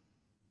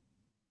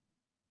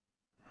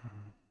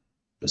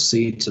 The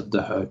seeds of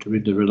the hurt are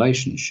in the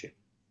relationship.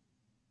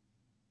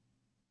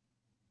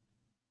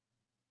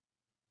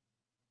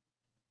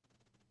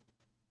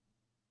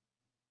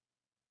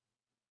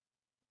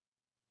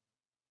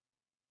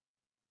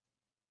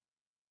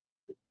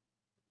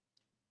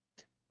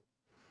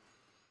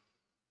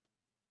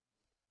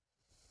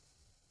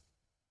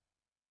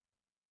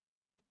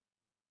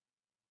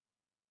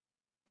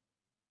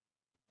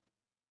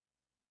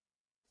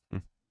 Hmm.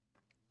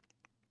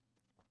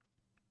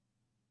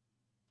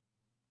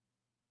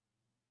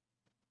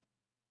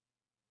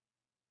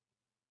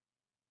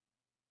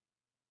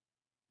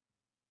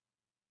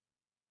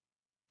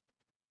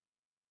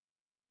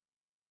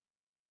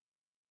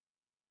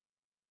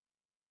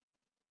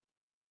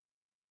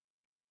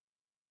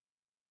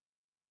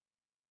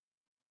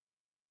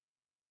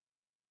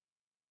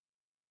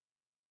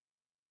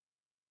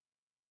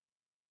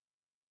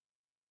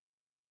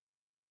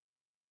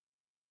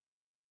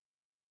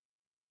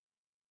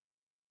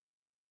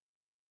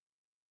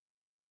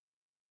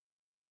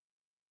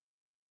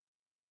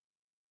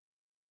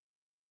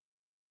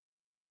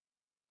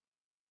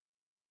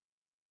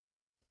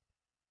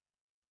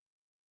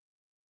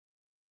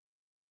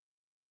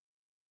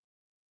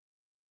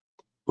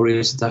 Or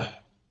is the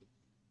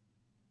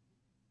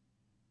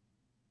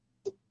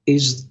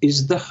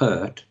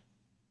hurt,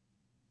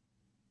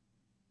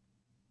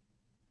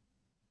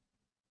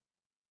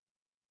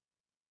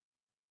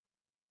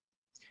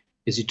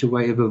 is it a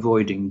way of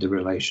avoiding the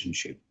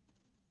relationship?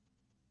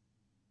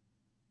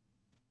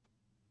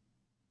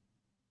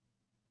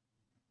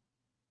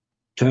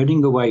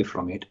 Turning away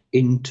from it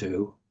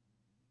into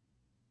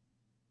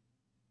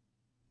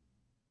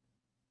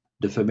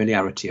the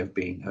familiarity of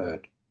being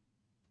hurt.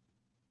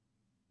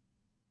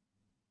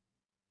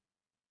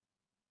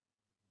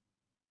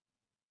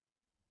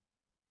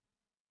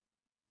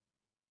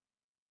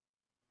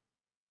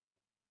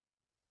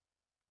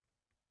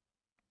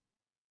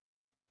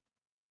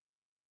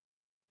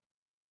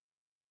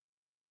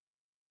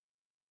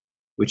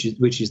 Which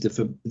is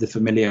the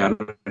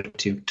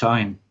familiarity of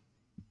time.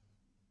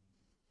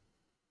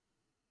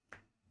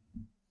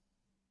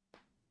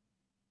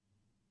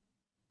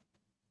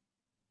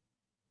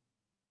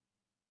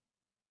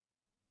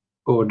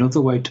 Or another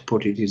way to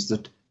put it is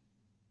that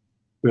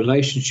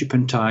relationship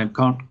and time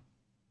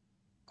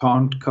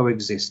can't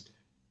coexist.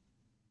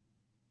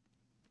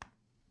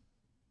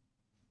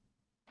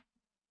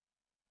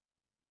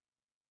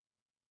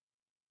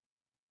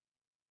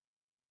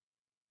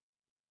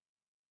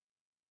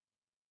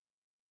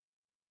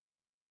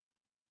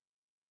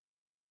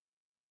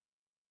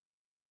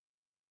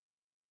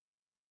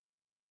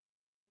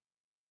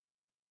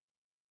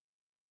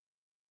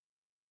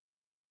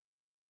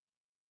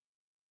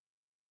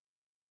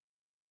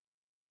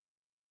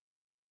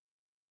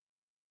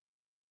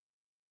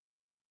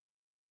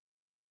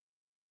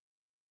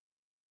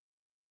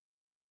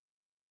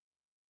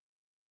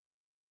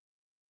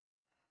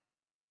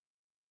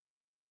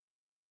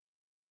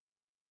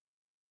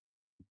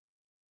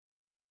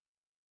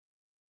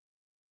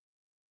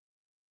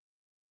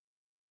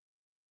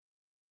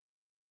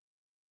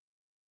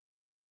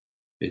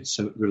 It's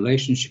a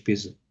relationship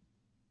is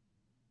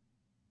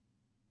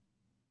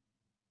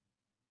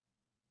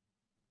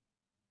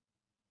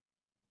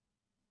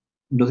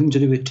nothing to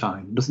do with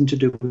time, nothing to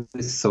do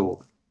with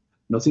thought,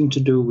 nothing to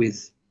do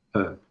with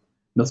hurt,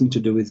 nothing to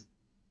do with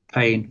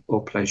pain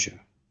or pleasure.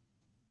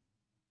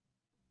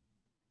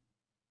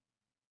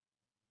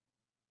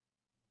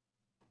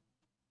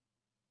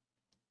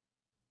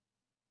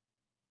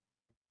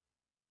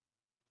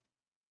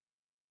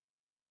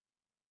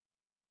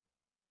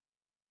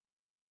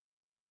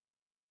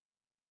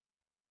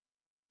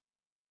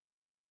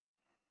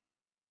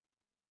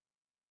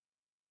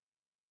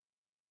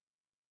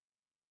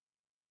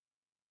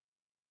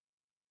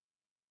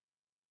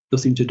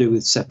 Nothing to do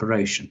with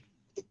separation.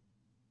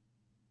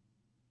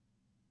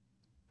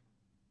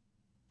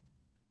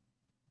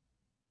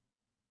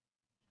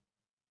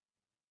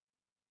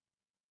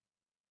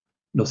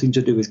 Nothing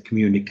to do with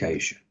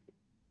communication.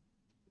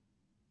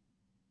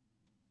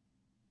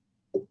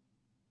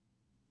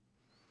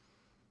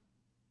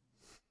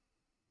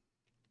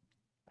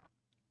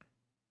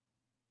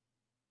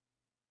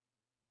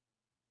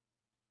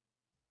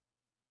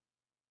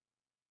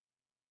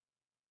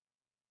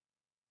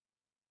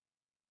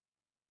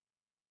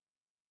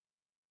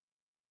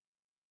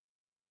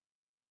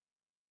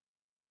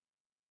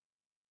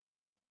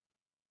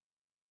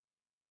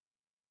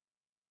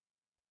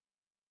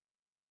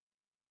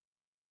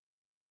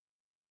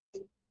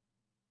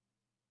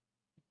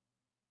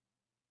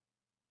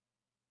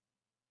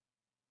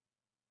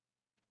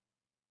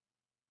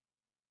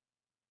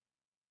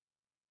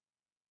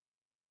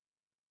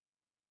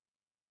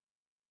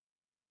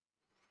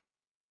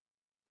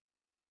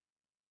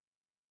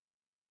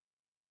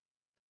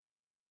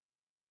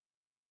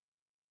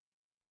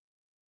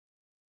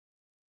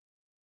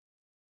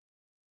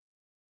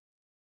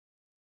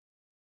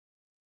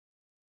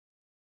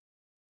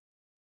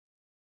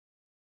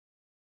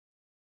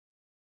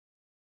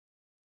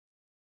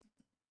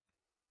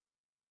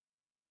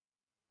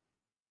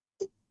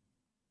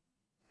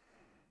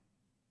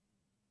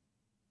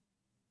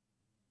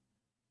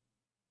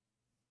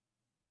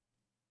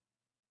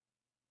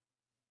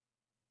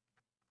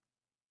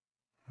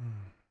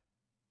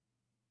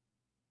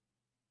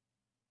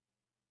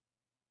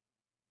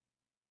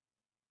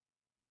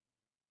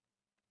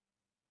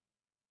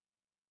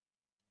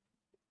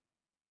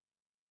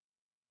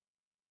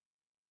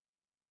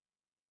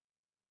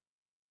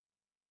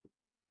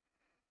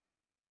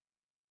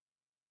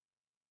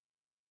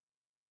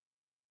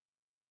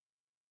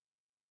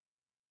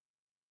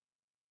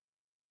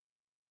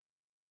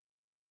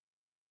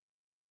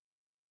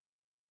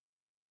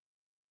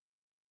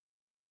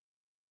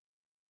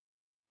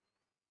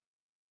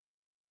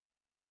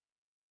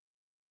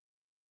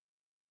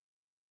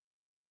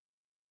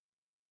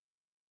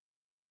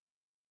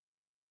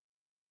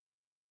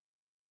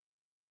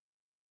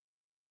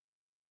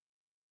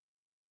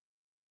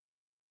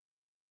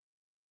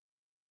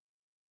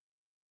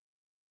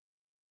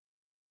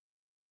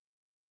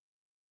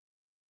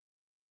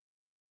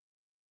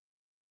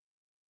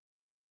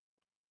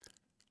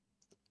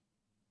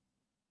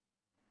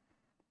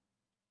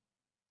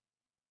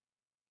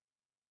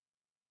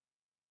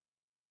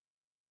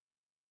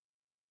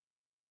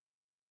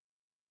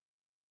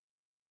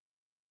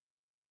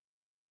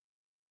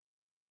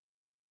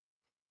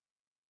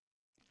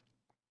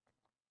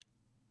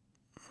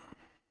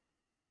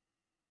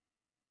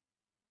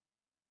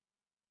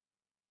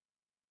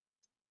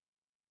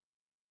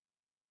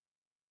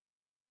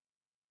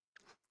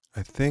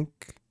 I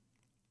think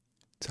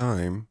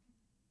time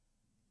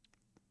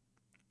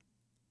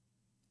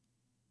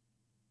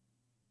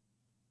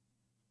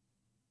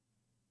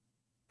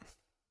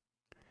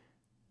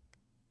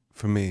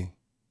for me,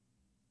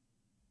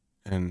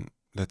 and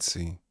let's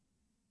see,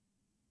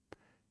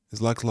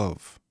 is like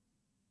love.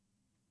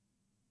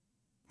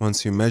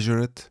 Once you measure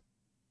it,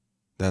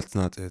 that's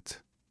not it.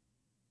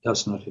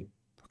 That's not it.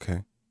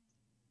 Okay.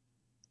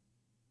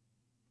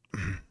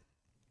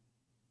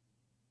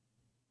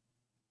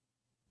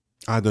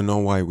 I don't know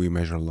why we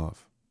measure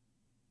love,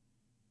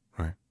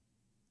 right?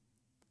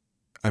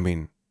 I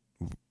mean,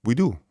 we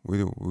do.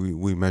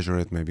 We measure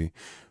it maybe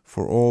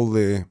for all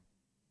the.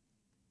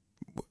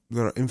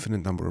 There are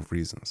infinite number of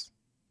reasons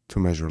to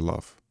measure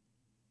love,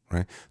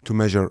 right? To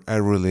measure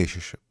a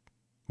relationship.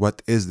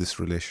 What is this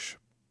relationship?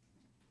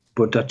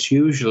 But that's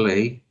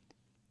usually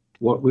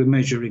what we're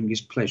measuring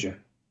is pleasure.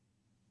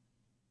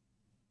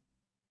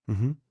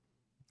 Mm-hmm.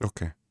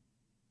 Okay.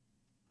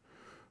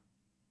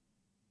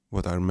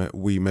 What are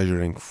we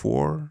measuring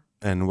for,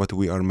 and what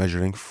we are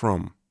measuring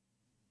from?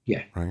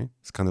 Yeah. Right.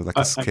 It's kind of like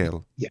a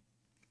scale. Yeah.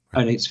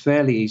 Right. And it's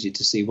fairly easy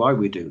to see why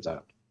we do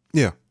that.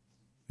 Yeah.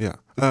 Yeah.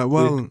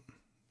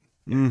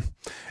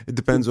 It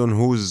depends on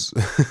who's.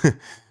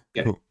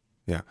 Yeah. Who.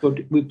 Yeah.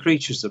 But we're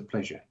creatures of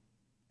pleasure.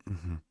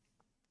 Mm-hmm.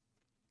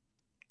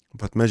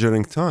 But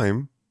measuring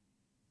time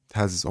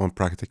has its own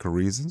practical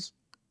reasons,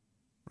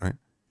 right?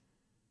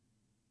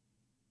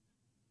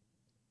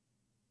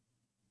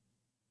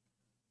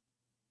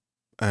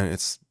 And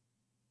it's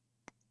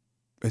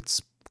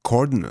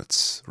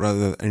coordinates rather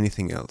than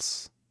anything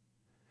else.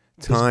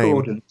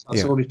 Time,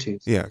 that's all it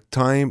is. yeah,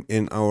 time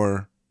in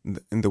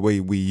the way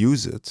we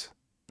use it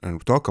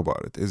and talk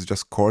about it is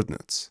just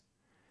coordinates.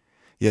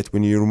 Yet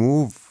when you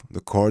remove the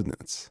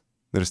coordinates,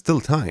 there's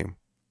still time.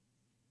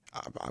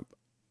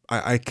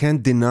 I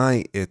can't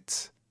deny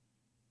it.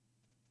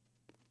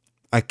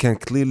 I can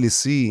clearly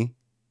see,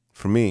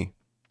 for me,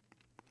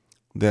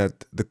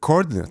 that the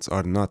coordinates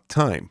are not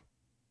time.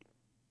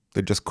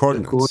 They're just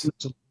coordinates.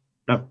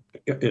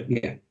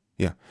 Yeah.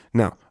 Yeah.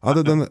 Now,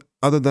 other than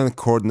the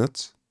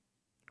coordinates,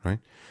 right?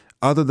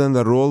 Other than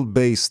the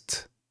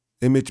role-based,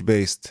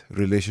 image-based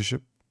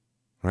relationship,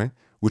 right?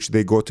 Which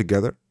they go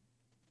together.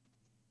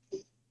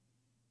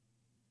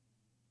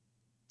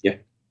 Yeah.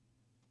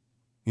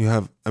 You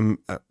have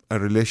a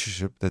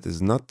relationship that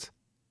is not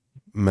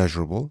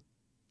measurable,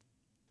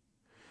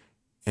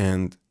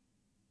 and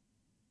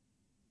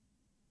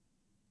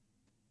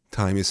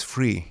time is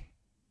free.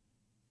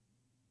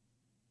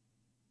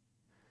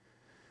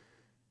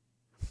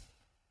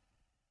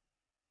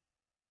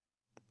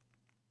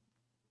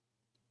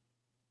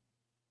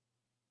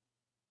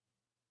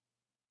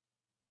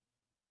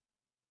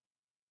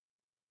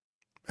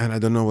 And I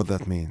don't know what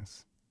that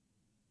means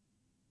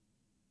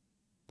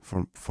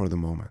for the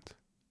moment.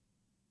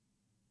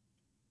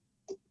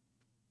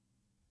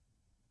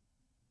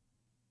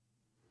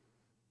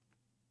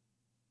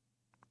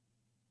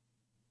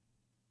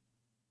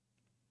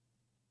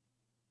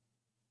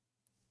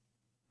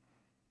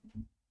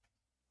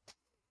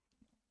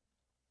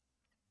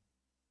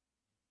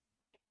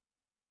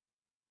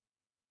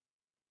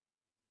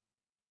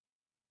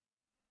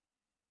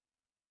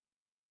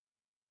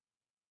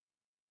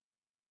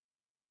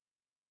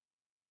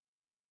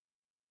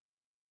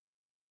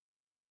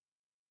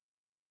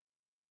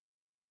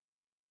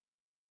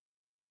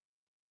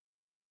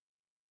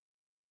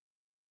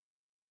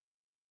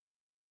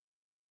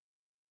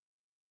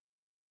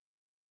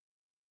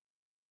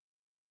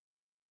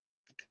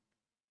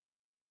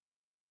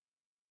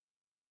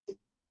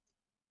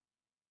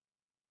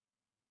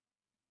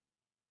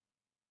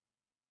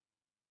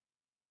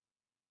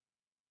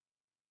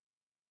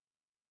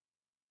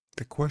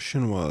 The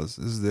question was,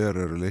 is there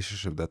a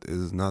relationship that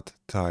is not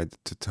tied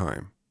to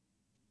time?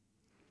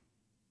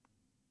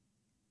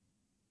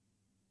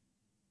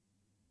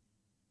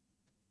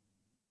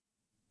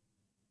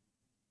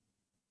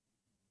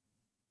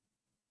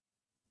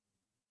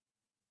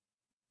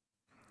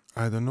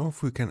 I don't know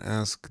if we can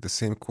ask the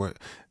same question.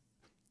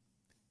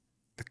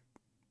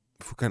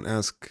 If we can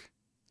ask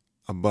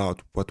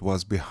about what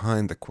was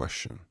behind the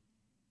question.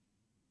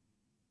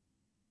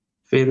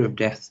 Fear of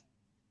death.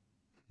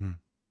 Hmm.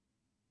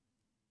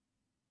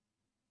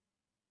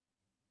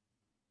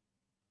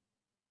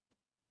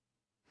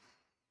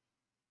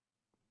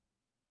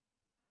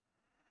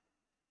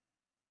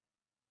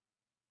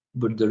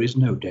 But there is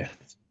no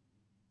death.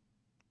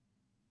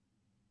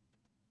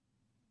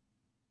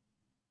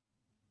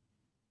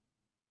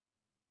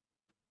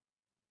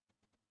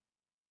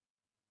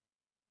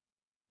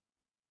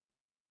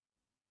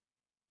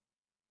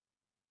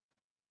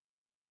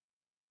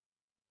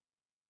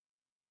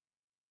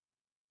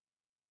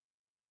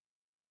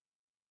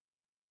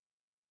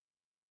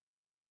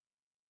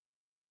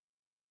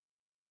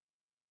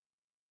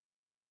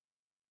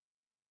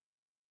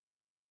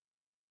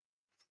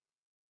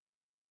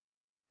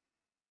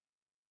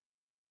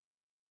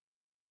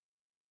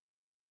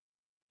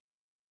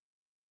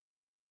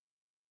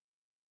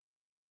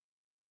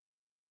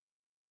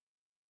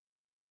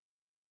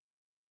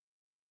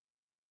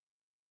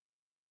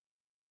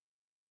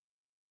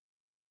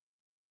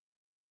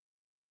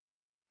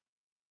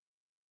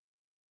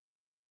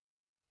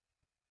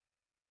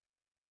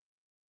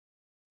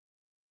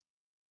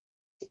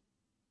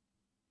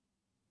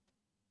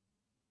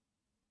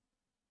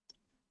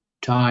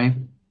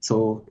 time,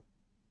 thought,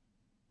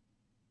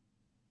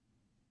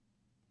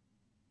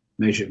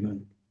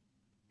 measurement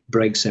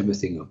breaks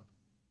everything up.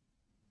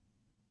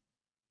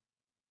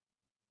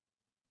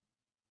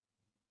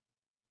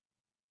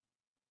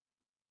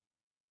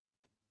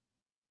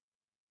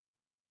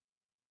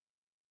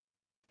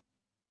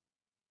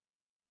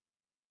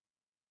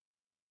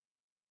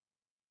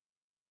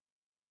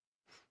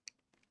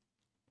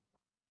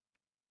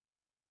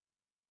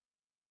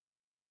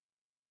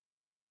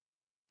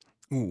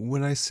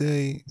 When I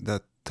say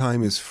that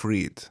time is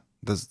freed,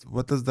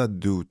 what does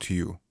that do to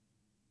you?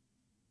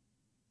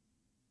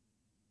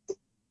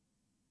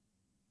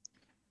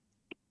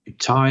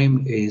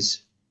 Time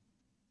is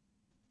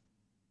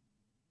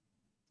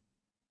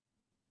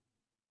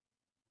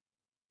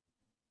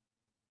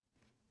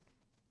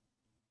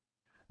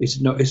it's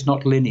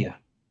not linear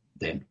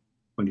then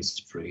when it's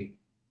free.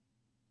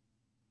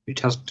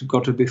 It has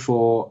got a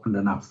before and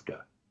an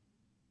after.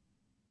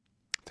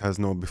 It has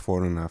no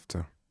before and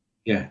after.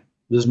 Yeah.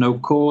 There's no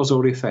cause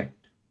or effect.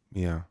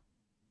 Yeah.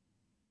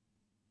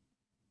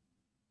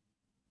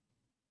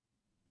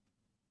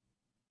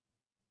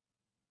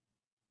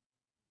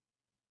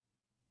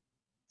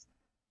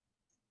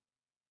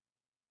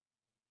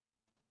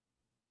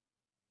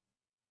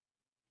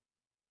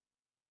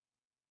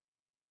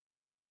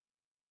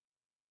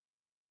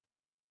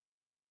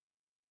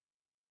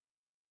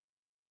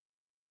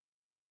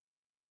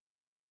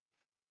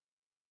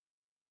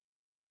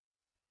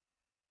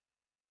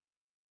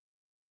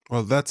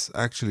 Well, that's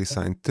actually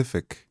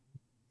scientific,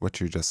 what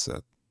you just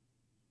said.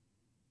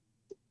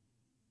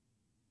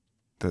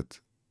 That,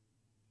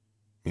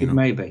 you It know.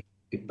 may be.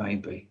 It may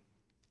be.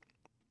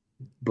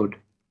 But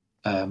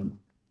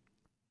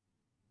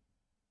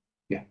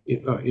yeah,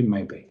 it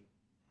may be.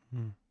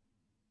 Hmm.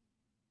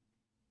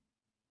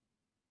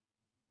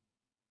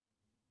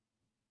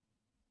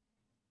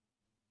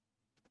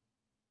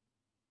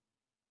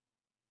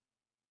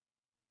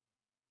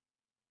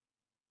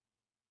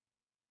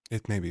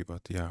 It may be,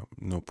 but yeah,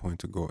 no point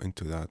to go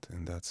into that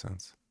in that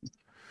sense.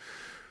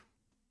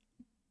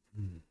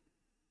 Hmm.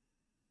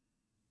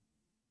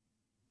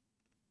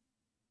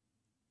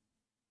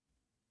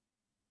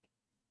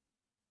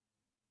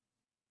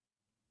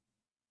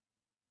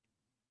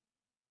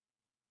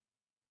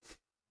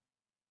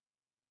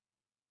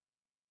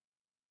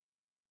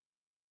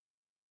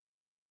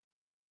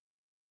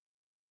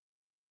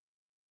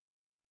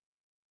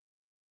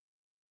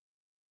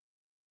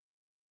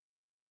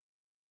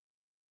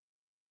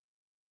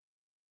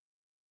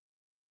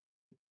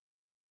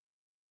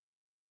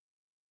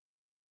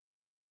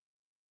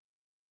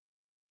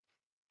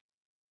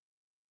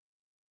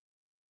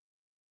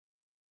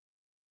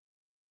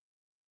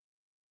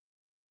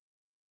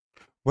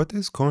 What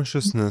is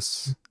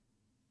consciousness?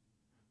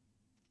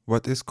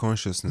 What is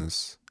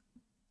consciousness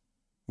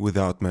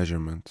without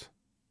measurement?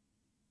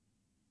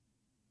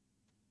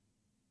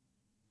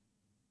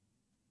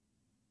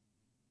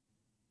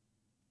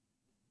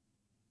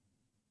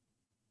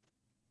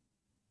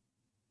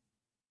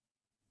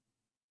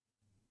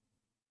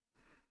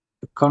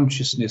 A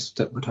consciousness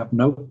that would have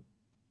no.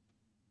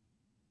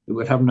 It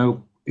would have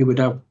no. It would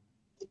have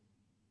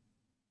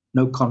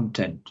no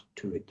content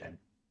to it then,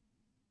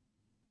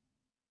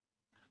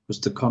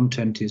 because the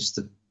content is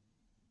the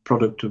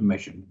product of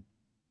measurement.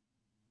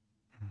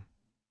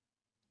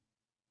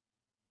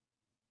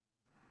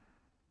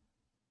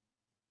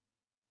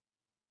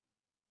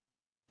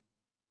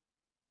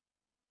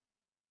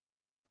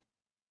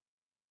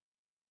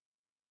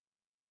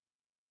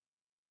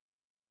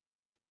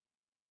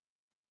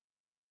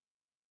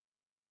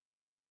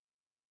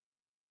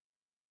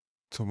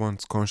 So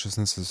one's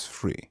consciousness is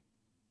free,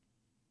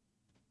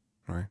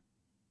 right?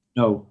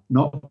 No,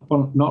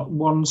 not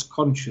one's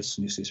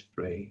consciousness is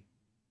free,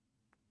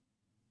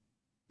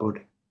 but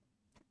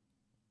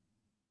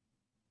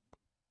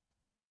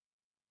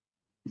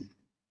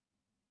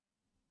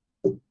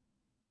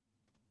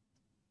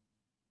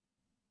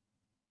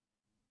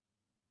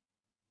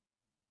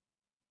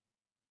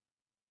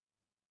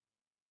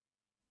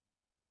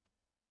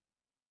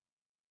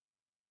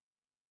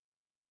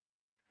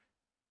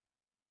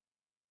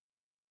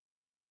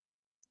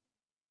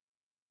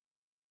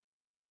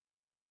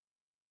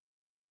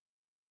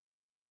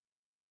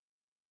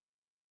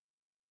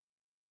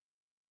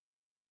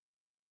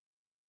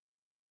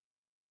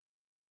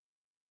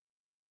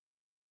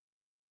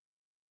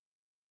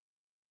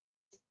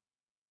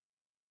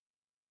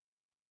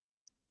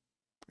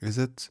Is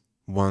it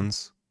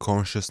one's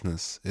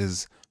consciousness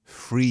is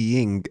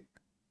freeing?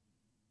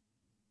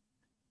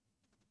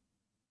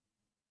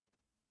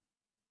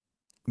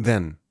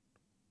 Then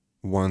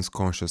one's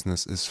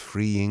consciousness is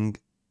freeing.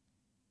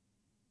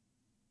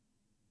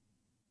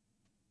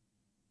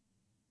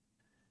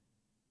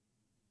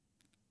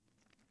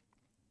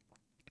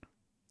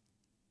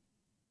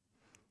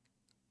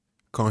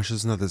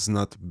 Consciousness is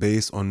not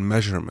based on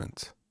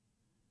measurement.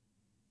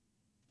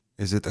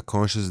 Is it a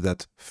consciousness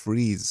that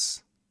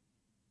frees?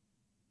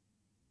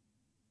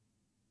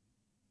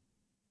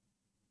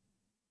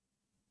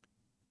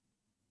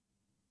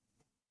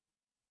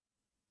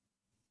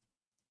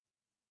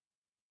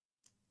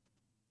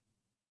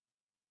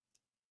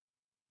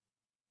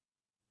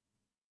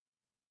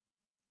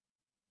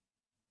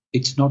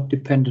 It's not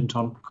dependent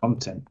on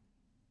content.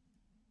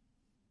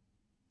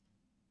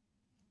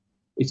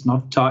 It's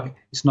not tied.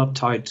 It's not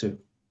tied to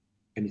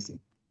anything.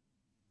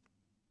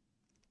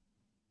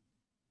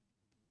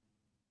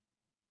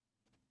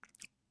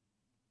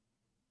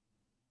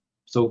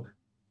 So,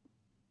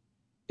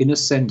 in a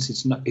sense,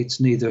 it's not. It's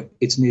neither.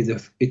 It's neither.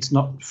 It's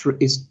not.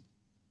 It's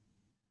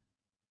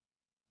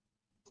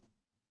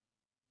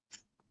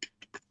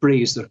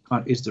free is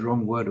the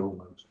wrong word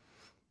almost.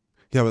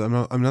 Yeah,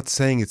 but I'm not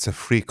saying it's a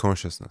free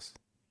consciousness.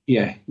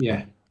 Yeah,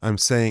 yeah. I'm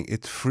saying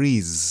it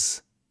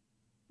frees.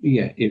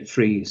 Yeah, it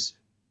frees.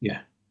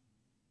 Yeah.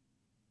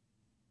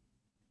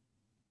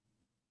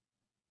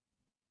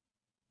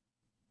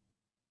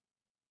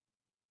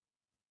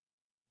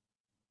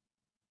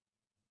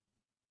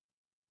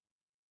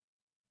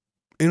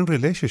 In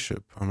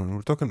relationship, I mean,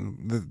 we're talking.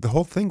 The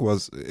whole thing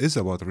is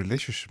about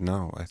relationship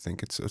now. I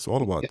think it's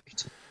all about. Yeah,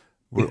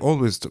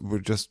 We're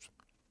just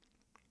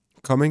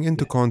coming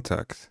into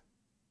contact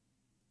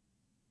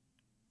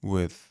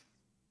with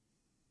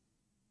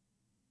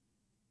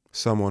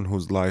someone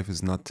whose life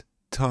is not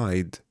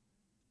tied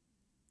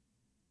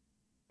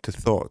to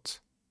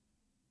thought,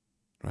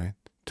 right?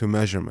 To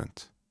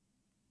measurement,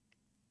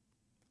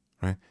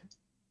 right?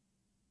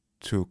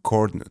 To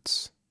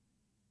coordinates,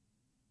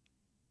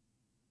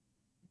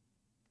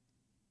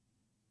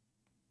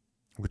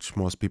 which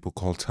most people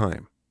call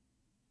time.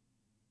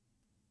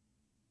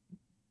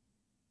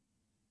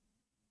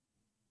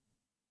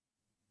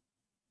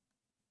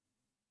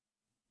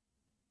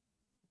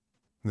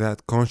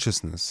 That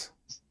consciousness,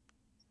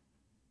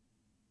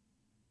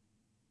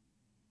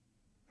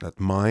 that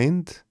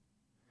mind,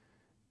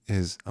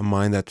 is a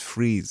mind that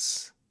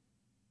frees.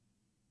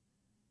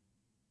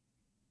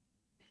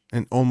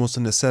 And almost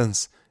in a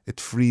sense, it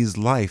frees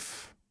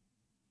life.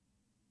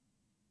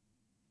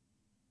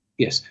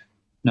 Yes.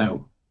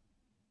 Now,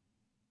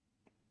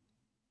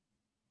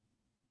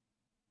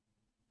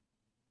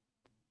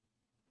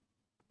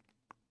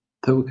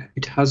 so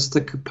it has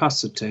the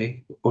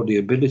capacity or the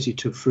ability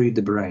to free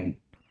the brain.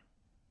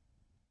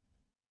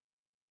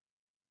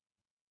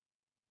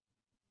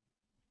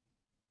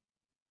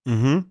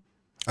 Mm-hmm.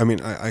 I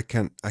mean, I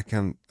can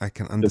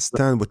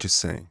understand what you're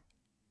saying.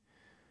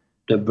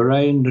 The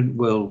brain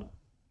will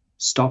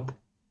stop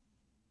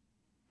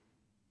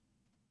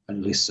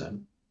and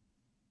listen.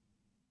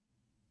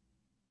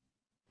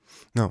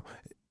 Now,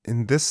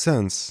 in this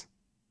sense,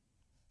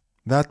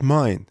 that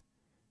mind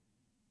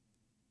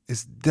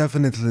is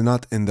definitely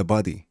not in the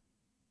body.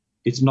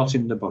 It's not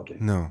in the body.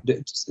 No.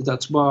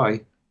 That's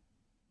why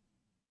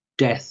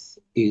death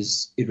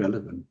is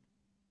irrelevant.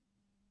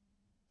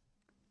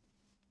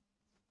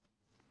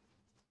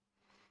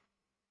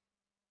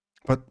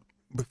 But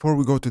before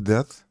we go to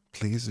death,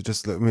 please,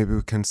 just maybe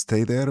we can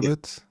stay there a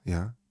bit.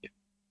 Yeah.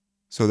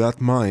 So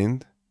that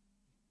mind,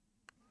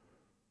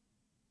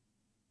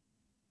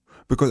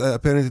 because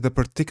apparently the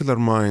particular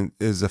mind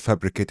is a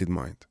fabricated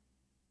mind.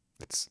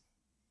 It's,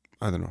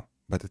 I don't know,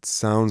 but it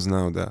sounds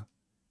now that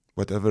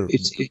whatever.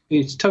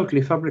 It's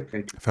totally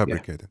fabricated.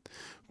 Fabricated. Yeah.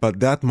 But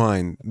that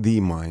mind, the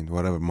mind,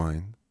 whatever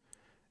mind,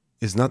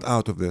 is not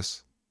out of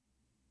this.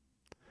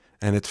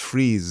 And it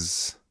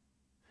frees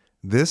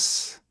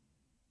this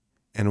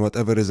and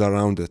whatever is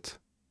around it,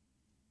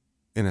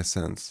 in a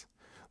sense.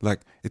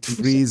 Like it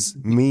frees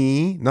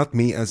me, not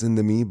me as in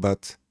the me,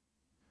 but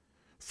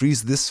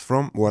frees this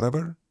from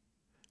whatever.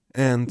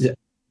 And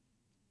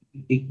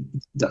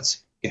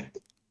that's, yeah.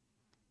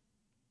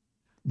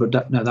 But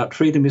that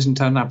freedom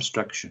isn't an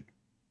abstraction.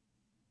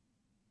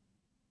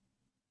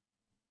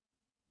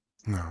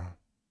 No.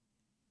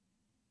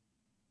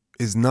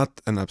 Is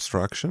not an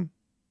abstraction?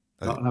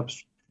 Not an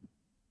abstraction.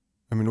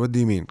 I mean, what do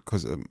you mean?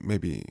 Because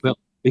maybe. Well,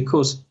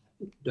 because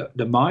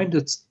the mind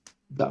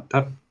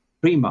that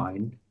free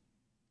mind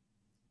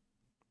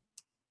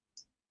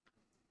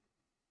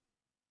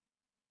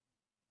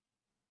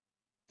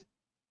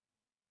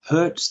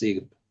hurts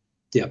the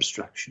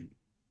abstraction.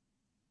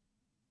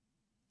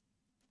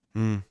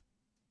 Mm.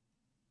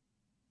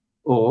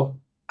 Or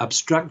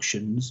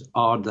abstractions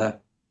are the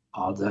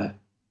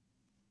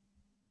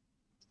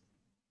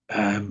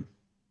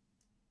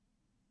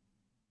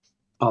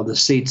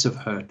seeds of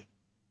hurt.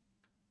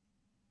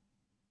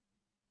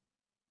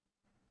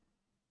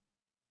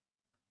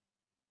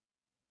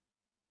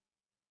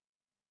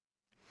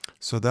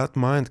 So that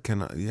mind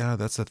can, yeah,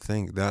 that's the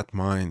thing. That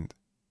mind.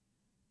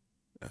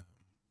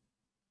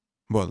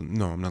 Well,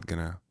 no, I'm not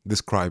gonna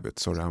describe it.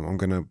 Sorry,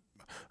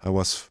 I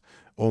was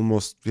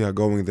almost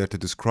going there to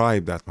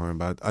describe that mind,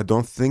 but I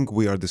don't think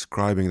we are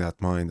describing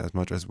that mind as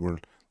much as we're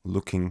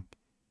looking.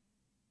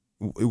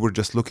 We're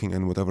just looking,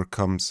 and whatever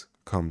comes.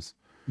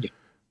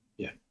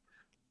 Yeah.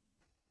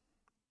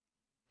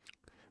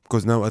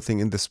 Because now I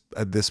think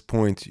at this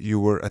point you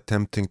were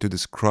attempting to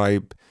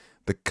describe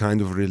the kind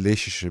of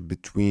relationship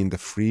between the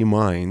free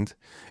mind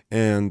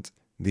and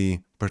the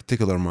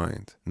particular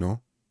mind.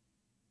 No.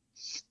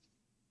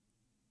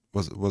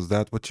 Was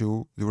that what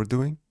you were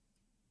doing?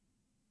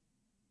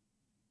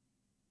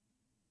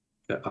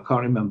 I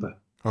can't remember.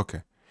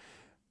 Okay.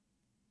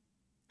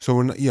 So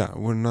we're not, yeah,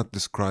 we're not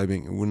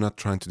describing, we're not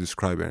trying to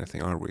describe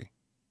anything, are we?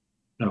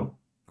 No.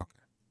 Okay.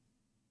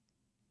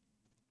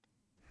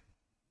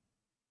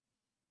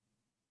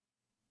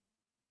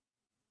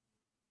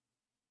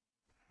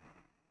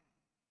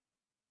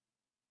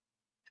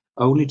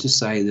 Only to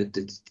say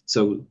that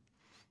so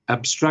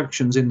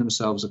abstractions in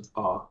themselves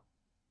are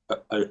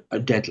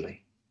deadly.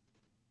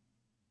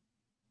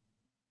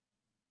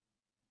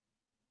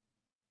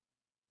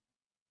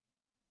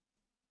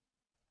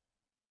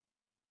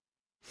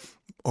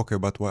 Okay,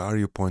 but why are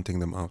you pointing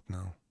them out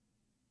now?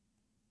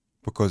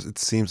 Because it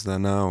seems that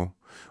now,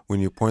 when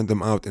you point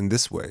them out in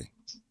this way,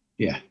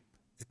 Yeah.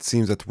 it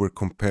seems that we're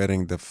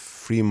comparing the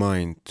free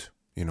mind,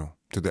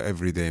 to the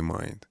everyday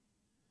mind,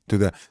 to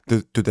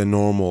the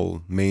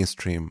normal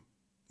mainstream,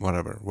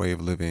 whatever way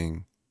of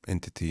living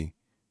entity.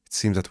 It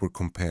seems that we're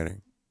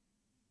comparing.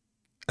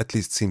 At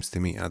least seems to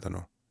me. I don't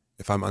know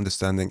if I'm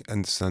understanding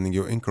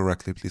you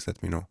incorrectly. Please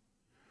let me know,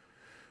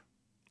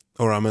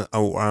 or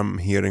I'm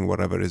hearing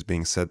whatever is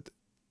being said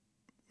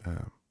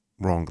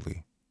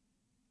wrongly.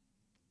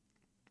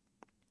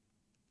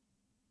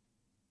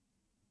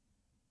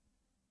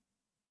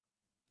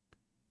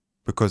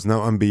 Because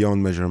now I'm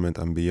beyond measurement,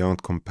 I'm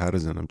beyond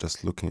comparison. I'm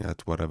just looking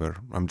at whatever.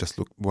 I'm just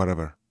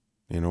whatever.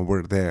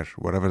 We're there.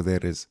 Whatever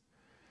there is,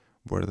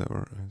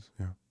 whatever is.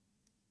 Yeah.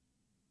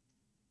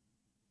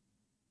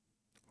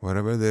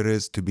 Whatever there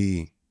is to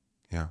be.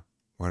 Yeah.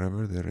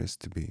 Whatever there is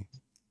to be.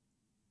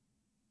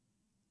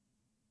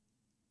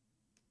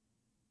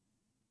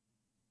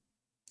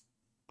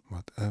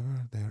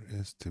 Whatever there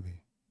is to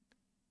be.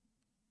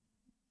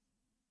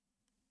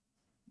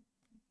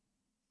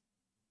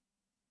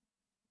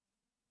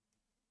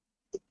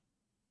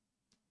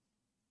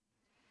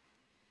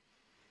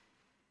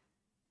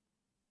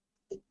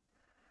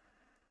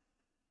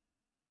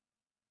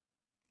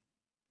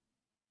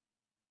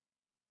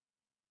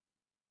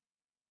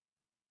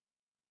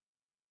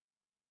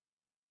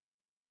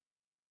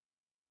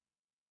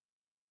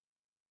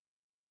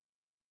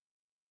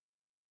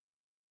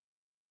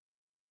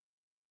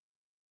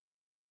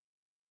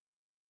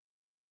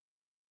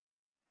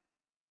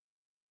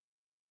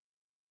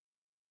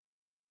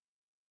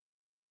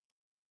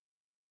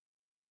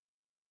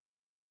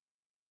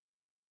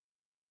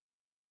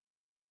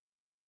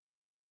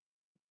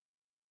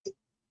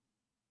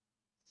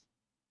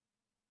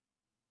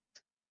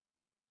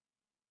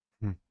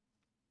 Hmm.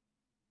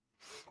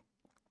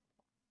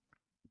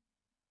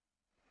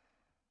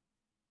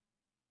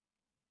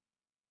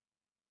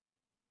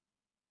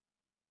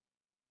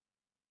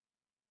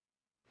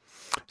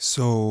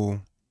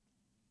 So,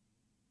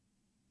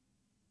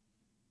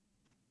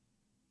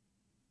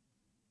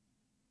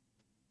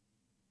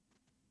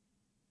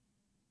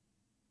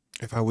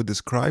 if I would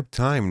describe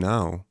time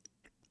now,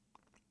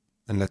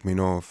 and let me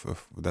know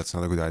if that's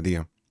not a good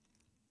idea,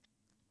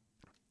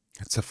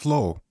 it's a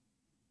flow,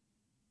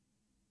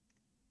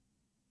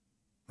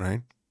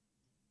 right?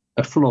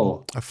 A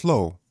flaw. A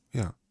flow.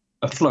 Yeah.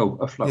 A flow.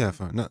 A flow. Yeah.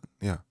 Not,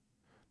 yeah.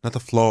 Not a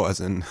flaw as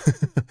in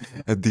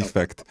a No.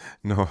 defect.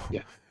 No.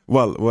 Yeah.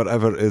 Well,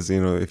 whatever is,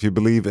 if you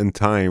believe in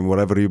time,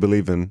 whatever you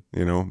believe in,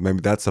 maybe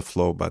that's a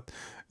flow, but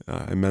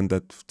I meant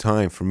that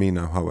time for me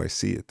now, how I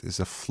see it, is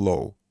a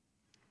flow,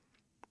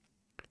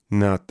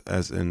 not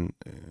as in,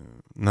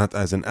 not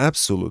as an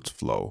absolute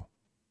flow.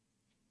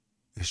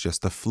 It's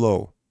just a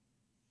flow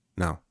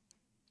now.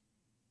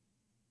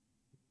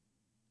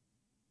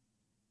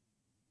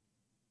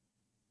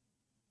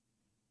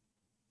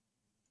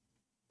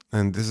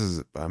 And this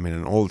is, I mean,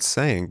 an old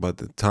saying, but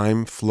the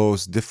time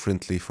flows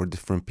differently for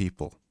different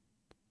people.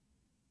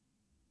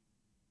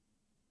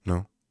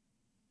 No?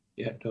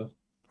 Yeah, it does.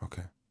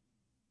 Okay.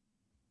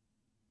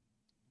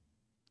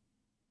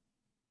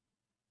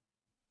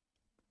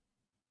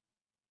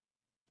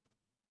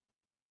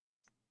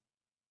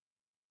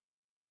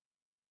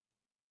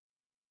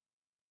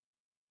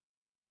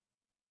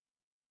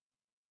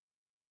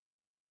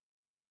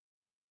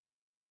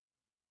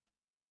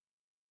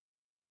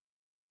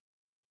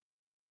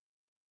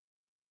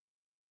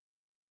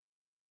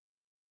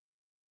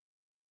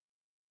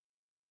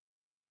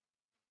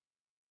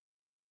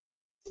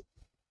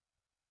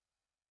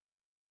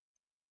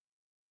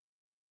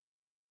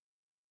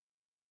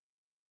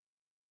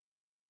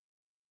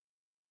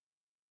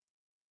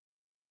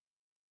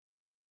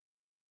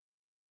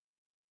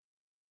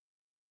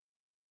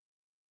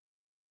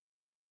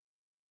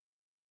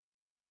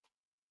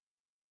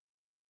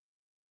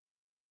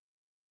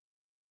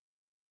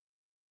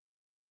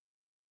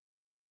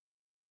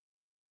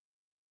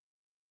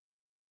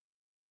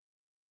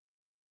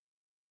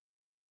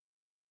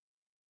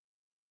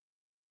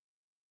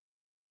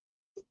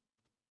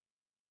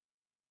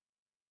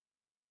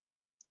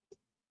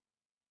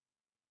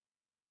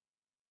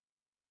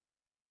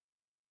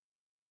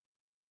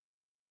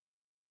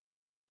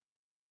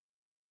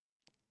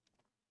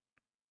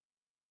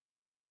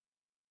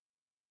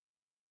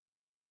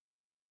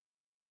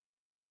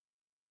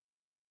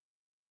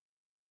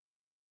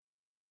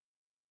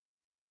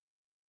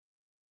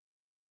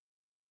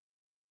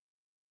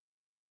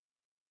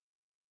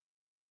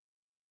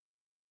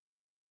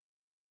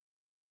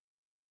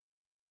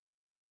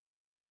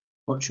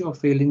 what's your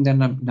feeling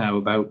then now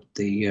about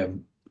the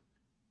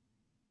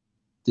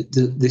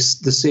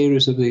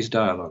series of these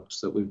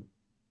dialogues that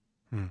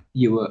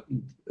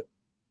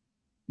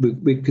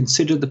we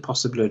considered the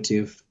possibility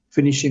of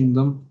finishing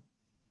them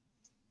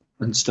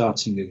and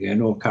starting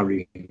again or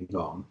carrying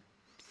on.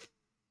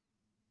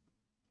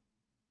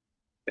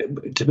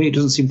 To me, it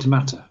doesn't seem to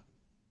matter.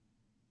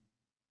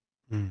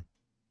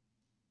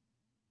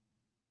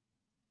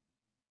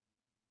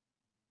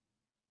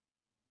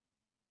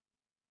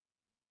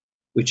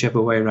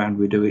 Whichever way around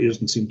we do it, it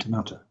doesn't seem to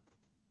matter.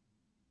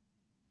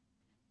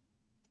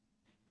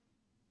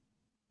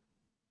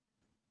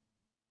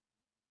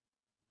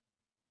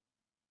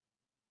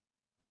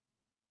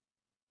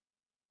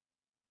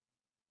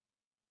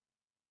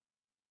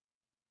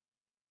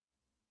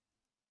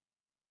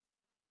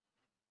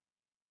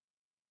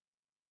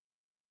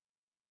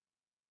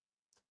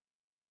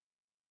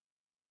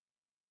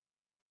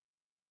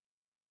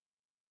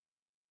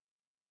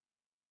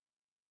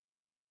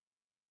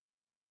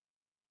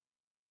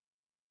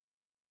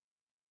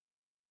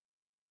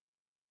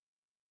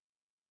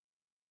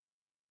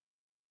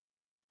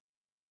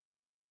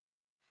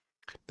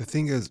 The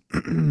thing is, I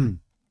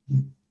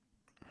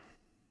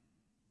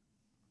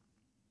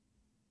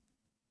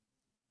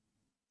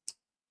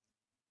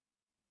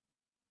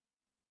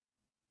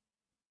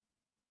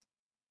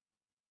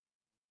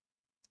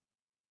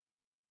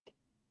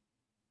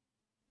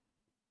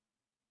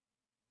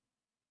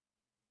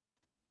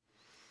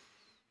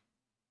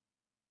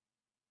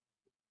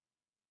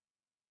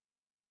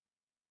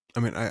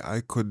mean,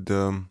 I could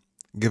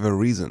give a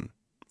reason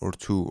or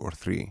two or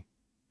three,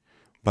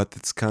 but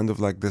it's kind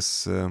of like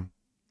this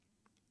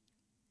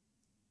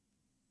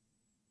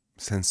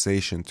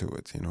sensation to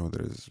it, you know.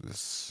 There's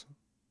this.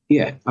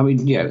 Yeah, I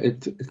mean, yeah.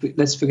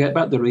 Let's forget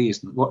about the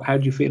reason. How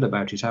do you feel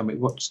about it? I mean,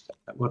 what's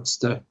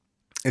the?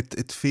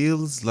 It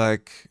feels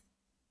like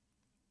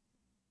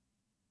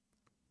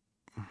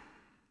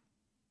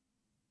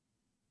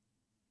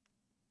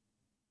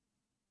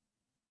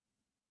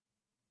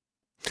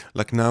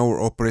now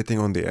we're operating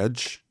on the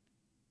edge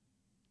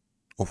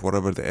of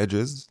whatever the edge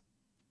is,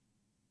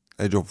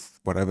 edge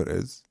of whatever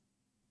is,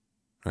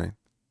 right?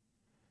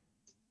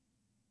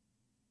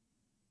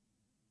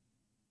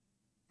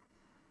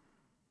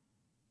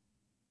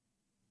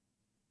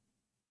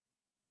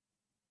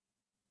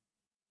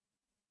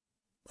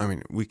 I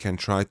mean, we can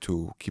try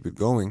to keep it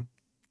going,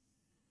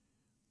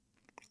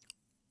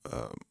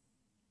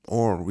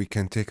 or we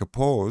can take a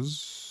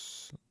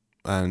pause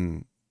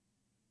and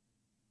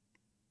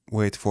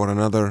wait for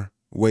another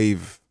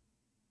wave,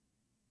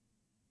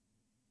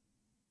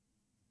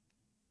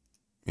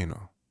 you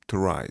know, to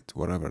ride,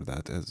 whatever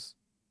that is.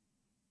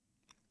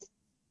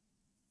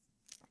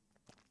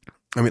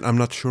 I mean, I'm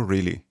not sure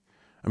really.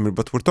 I mean,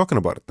 but we're talking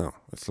about it now.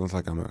 It's not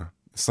like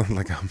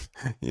I'm,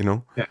 you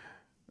know.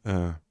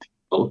 Yeah.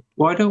 Well,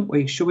 why don't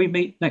we? Should we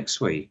meet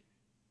next week?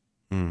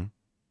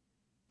 And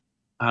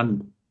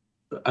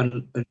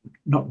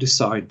not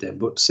decide then,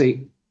 but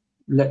see,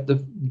 let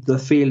the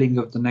feeling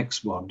of the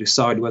next one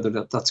decide whether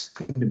that's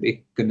going to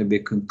be a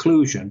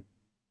conclusion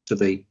to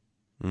the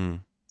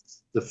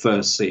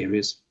first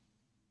series,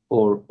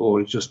 or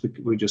we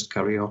just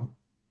carry on.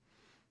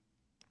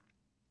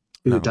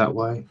 Do it that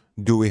way.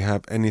 Do we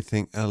have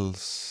anything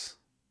else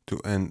to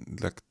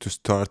end, like to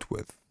start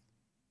with?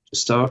 To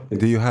start with?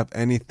 Do you have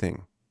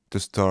anything to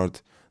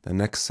start the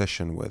next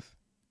session with?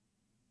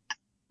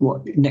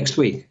 What, next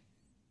week?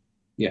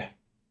 Yeah.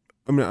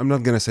 I mean, I'm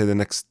not gonna say the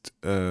next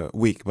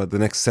week, but the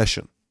next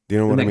session. Do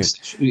you know what I mean?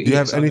 Do you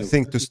have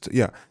anything to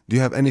Do you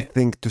have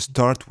anything to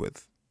start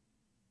with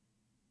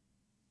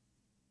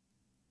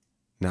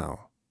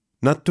now?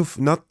 Not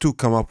to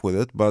come up with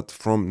it, but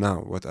from now,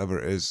 whatever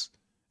is.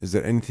 Is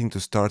there anything to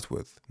start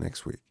with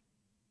next week?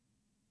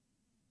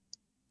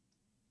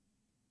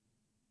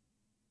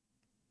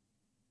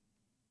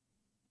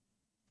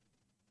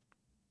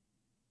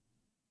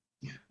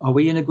 Are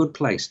we in a good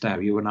place now,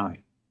 you and I?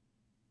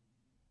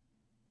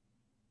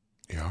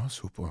 Yeah,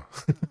 super.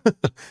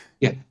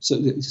 Yeah, so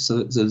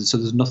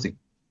there's nothing.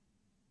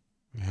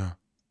 Yeah.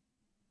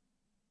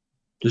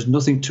 There's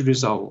nothing to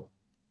resolve.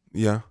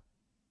 Yeah.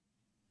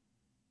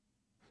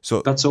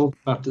 So that's all.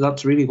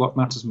 That's really what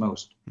matters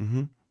most.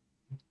 Mm-hmm.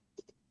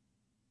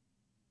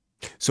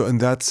 So in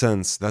that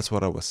sense, that's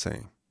what I was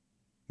saying.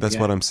 That's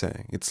what I'm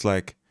saying. It's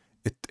like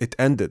it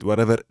ended.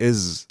 Whatever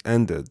is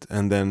ended,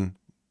 and then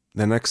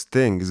the next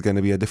thing is going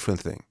to be a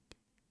different thing.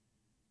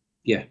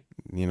 Yeah.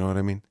 You know what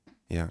I mean?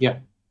 Yeah. Yeah.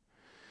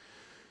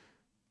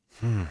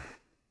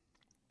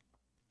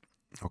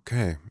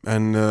 Okay.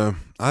 And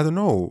I don't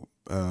know.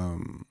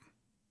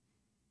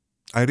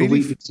 I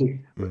really.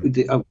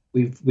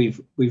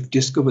 We've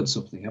discovered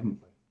something,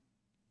 haven't we?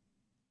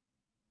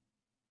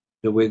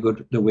 That we're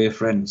good. That we're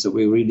friends. That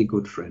we're really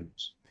good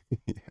friends.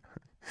 Yeah.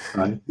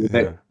 Right.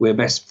 We're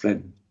best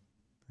friends.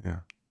 Yeah.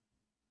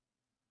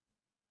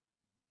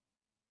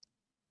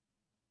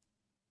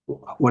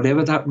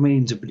 Whatever that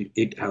means,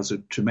 it has a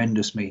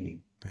tremendous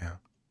meaning. Yeah.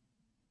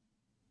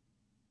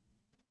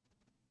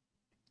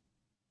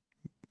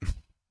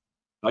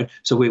 Right.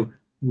 So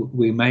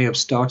we may have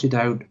started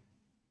out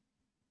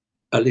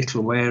a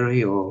little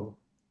wary or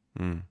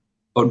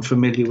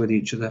unfamiliar with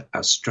each other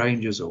as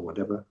strangers or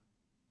whatever.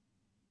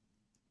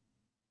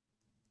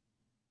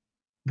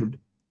 But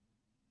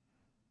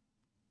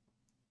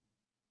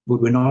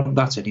we're not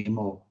that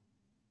anymore.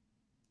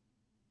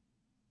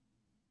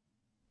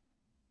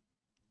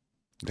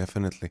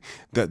 Definitely.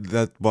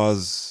 That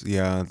was,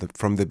 yeah,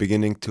 from the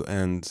beginning to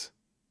end,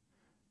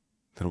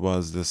 there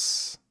was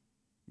this,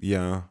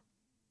 yeah.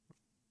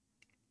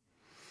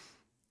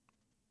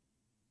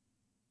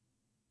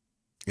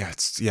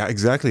 Yeah,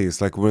 exactly. It's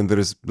like when there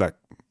is like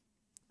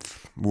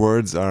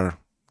words are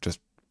just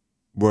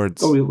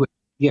words. Oh,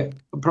 yeah.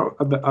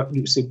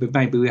 You see, but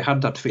maybe we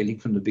had that feeling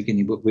from the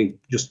beginning, but we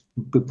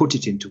put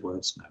it into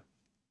words now.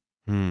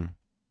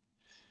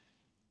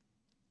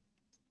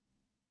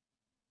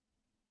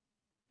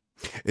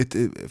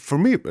 It for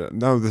me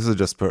now, this is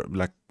just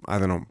like, I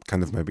don't know,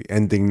 kind of maybe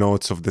ending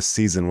notes of the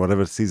season,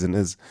 whatever season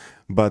is,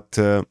 but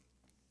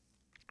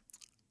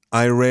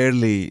I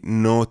rarely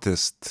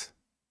noticed.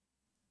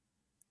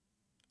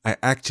 I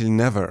actually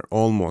never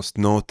almost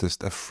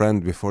noticed a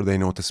friend before they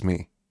noticed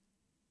me.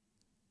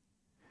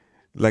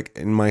 Like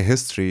in my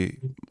history,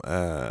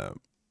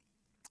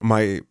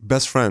 my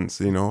best friends,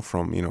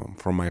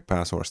 from my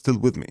past, who are still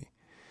with me,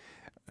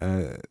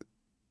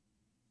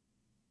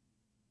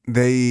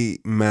 they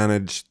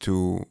managed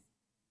to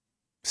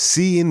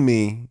see in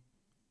me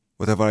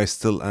whatever I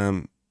still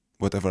am,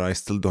 whatever I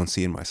still don't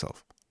see in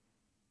myself.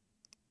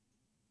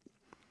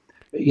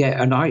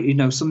 Yeah,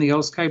 and something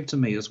else came to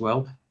me as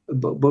well.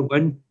 But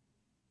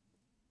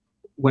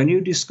when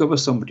you discover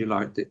somebody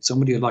like that,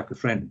 somebody like a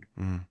friend,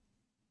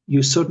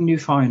 you suddenly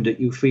find that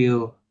you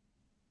feel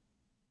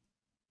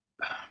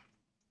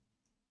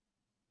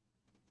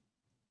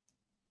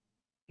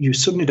you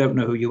suddenly don't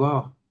know who you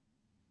are.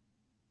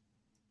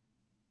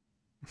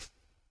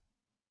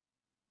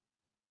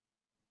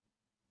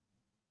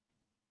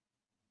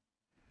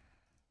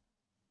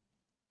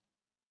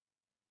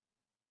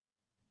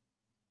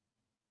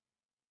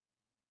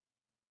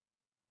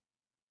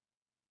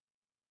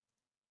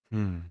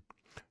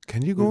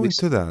 Can you go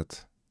into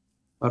that?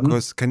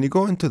 Because can you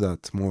go into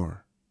that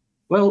more?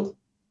 Well,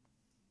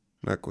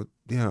 Like,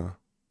 yeah.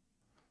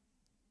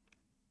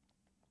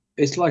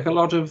 It's like a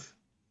lot of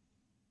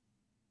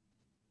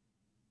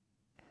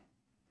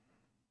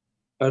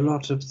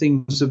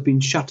things have been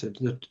shattered.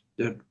 That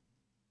I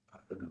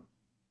don't know.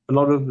 A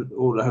lot of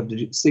or have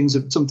things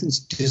have something's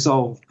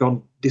dissolved,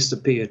 gone,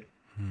 disappeared.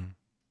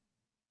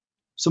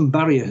 Some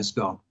barrier has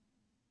gone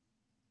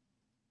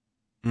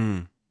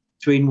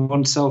between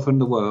oneself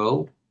and the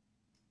world.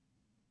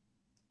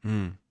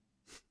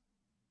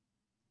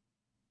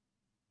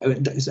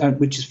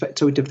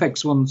 So it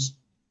affects one's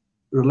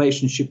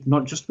relationship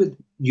not just with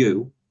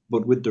you,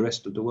 but with the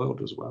rest of the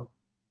world as well.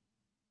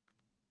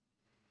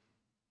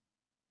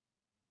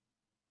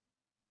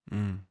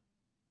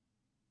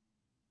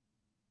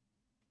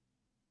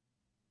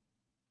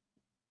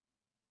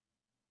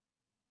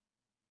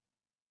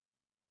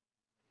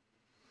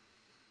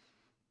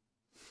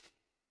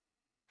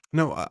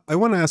 No, I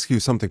want to ask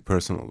you something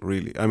personal,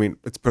 really. I mean,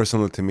 it's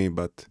personal to me,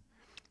 but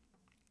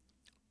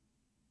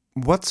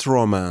what's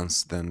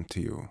romance then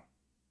to you?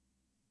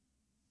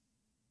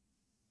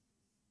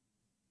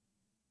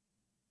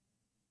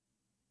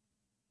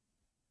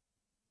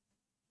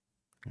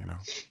 You know?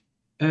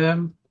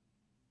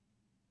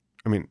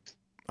 I mean,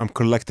 I'm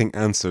collecting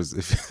answers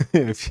if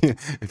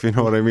if you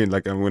know what I mean.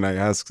 Like when I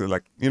ask,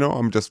 like,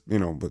 I'm just,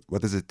 but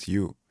what is it to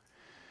you?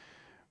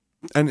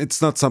 And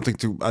it's not something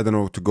to, I don't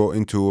know, to go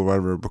into or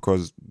whatever,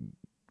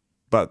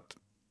 but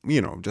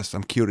just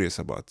I'm curious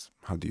about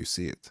how do you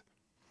see it.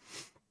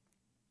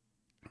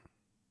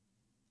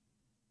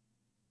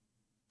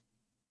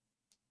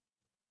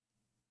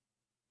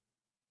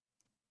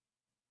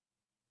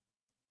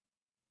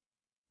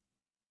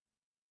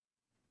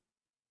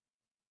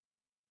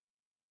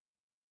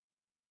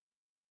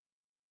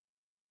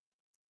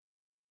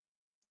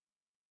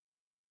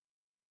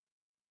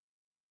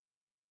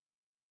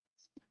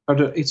 I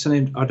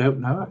don't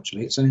know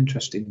actually. It's an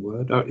interesting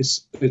word.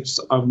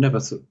 I've never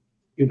thought,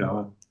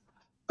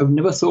 I've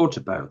never thought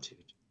about it.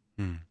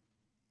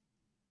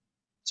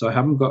 So I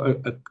haven't got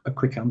a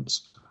quick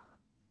answer.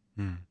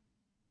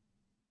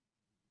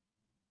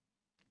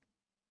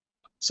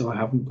 So I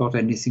haven't got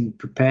anything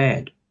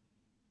prepared.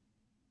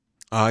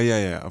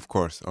 Yeah, of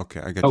course.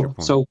 Okay, I get your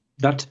point. So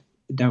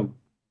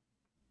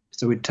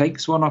so it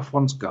takes one off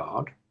one's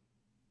guard.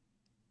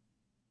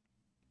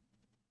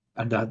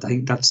 And I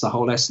think that's the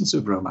whole essence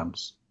of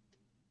romance.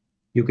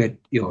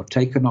 You're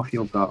taken off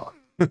your guard.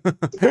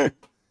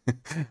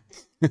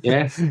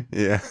 Yeah.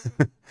 Yeah.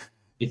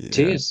 It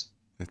is.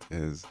 It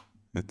is.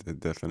 It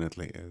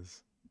definitely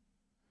is.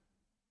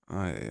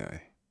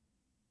 Aye.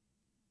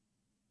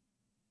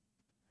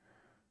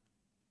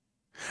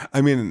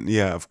 I mean,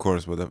 yeah, of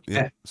course, but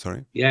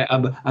sorry. Yeah,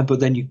 but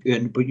then you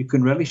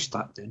can relish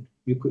that. Then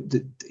you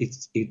could.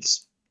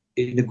 It's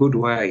in a good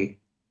way.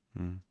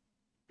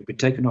 You've been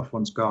taken off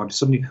one's guard.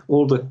 Suddenly,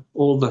 all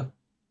the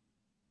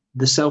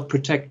the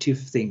self-protective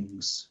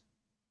things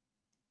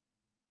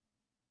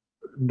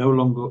no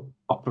longer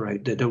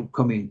operate. They don't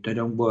come in. They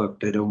don't work.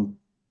 They don't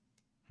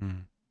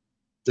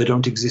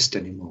exist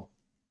anymore.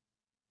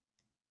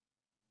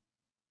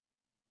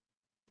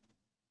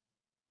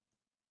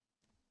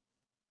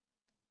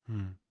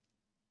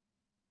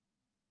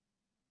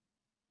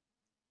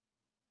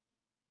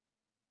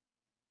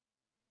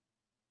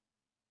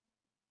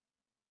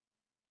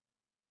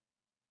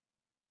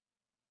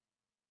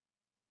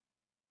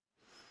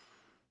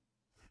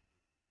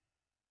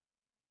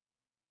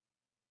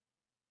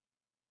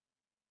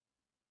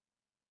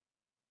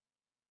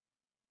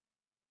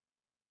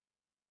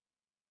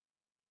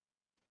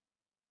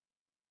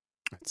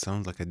 It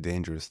sounds like a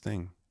dangerous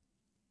thing.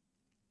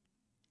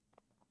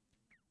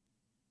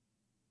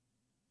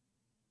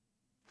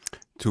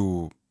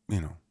 To,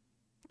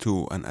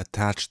 to an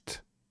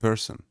attached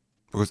person.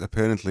 Because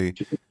apparently...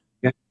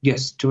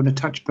 Yes, to an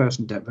attached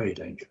person, they're very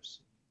dangerous.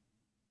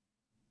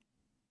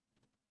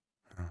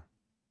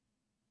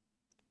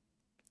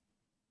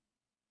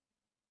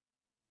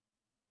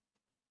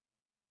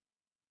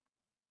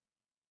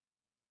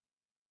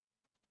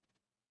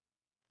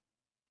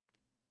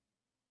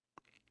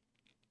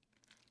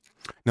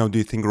 Now, do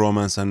you think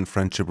romance and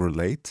friendship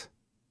relate?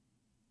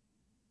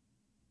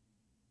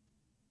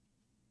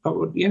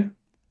 Yeah,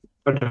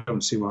 I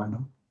don't see why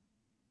not.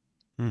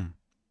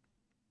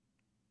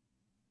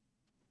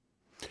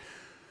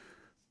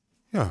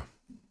 Yeah.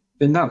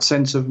 In that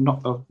sense of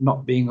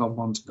not being on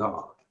one's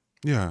guard.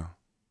 Yeah.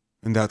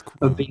 In that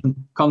of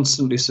being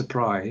constantly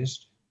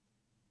surprised.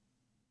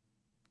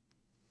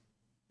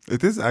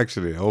 It is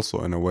actually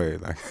also in a way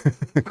like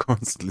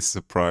constantly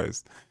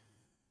surprised.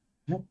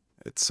 Yeah.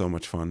 It's so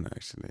much fun,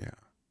 actually.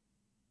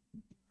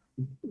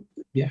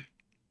 Yeah.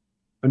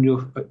 And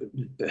you're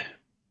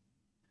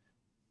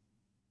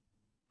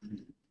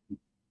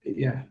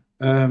yeah.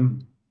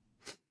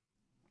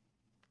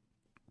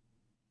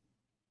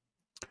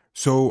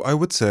 So I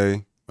would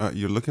say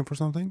you're looking for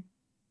something?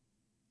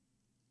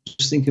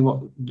 Just thinking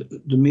what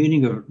the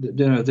meaning of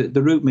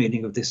the root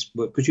meaning of this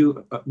word, because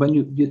when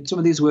you some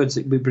of these words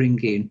that we bring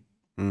in,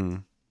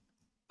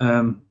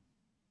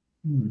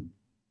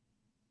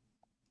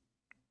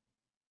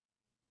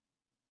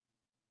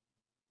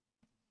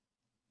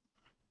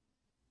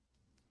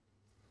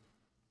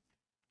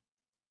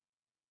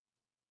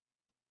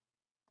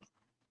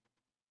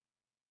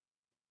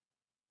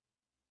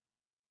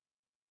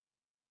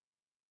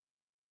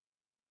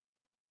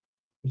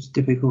 it's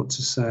difficult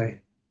to say.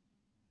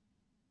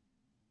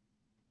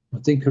 I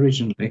think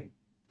originally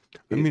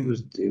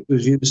it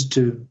was used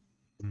to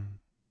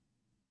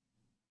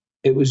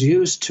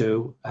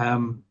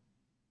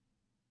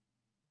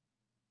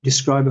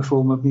describe a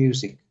form of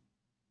music.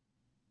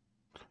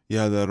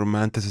 Yeah, the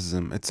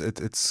romanticism.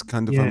 It's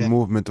kind of a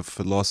movement of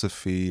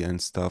philosophy and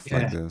stuff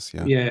like this.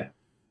 Yeah. Yeah.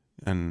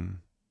 And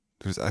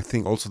I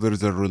think also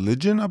there's a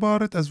religion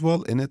about it as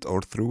well, in it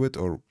or through it,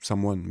 or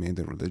someone made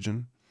a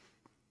religion.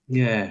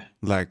 Yeah.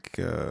 Like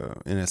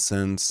in a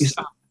sense.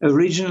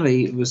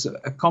 Originally, it was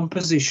a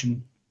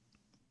composition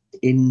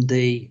in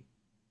the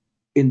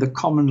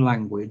common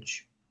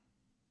language,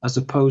 as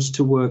opposed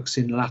to works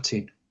in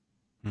Latin.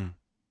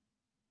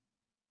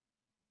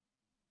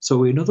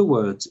 So, in other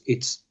words,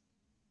 it's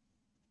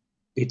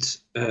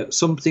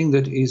something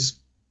that is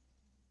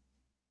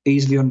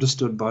easily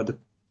understood by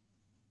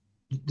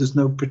there's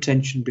no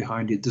pretension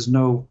behind it. There's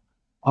no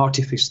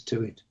artifice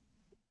to it.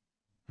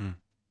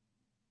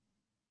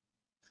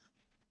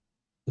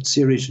 That's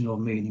the original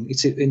meaning.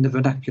 It's in the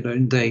vernacular,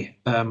 in the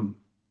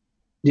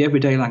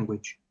everyday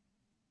language,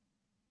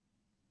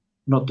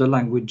 not the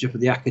language of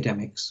the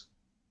academics.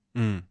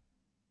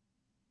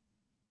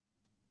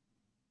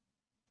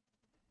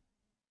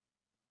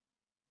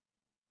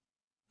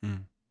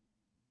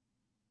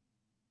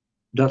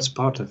 That's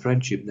part of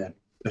friendship then.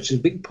 That's a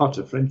big part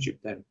of friendship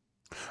then.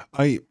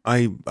 I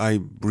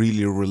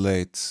really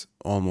relate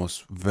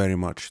almost very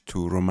much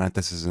to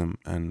romanticism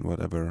and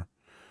whatever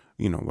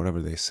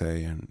they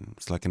say, and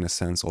it's like in a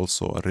sense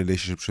also a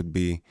relationship should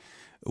be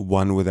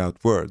one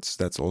without words.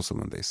 That's also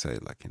when they say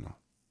like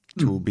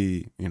to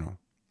be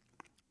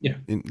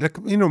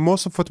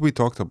most of what we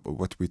talk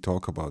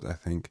about, I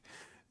think.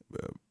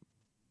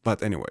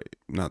 But anyway,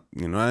 not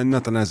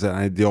not as an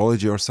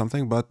ideology or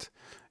something, but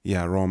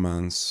yeah,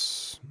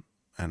 romance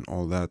and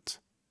all that.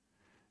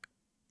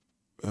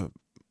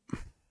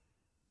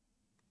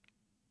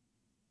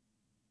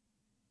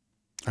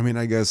 I mean,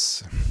 I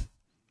guess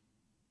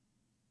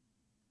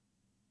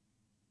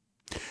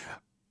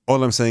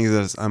all I'm saying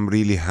is that I'm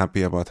really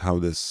happy about how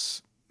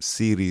this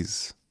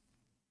series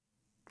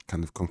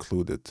kind of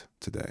concluded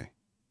today.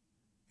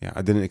 Yeah,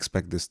 I didn't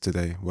expect this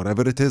today.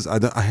 Whatever it is,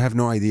 I have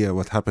no idea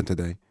what happened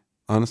today.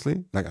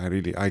 Honestly, like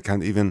I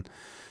can't even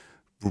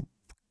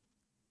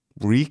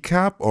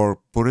recap or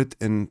put it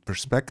in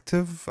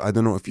perspective. I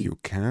don't know if you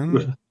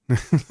can.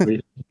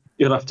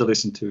 You'll have to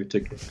listen to it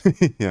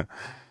again. Yeah.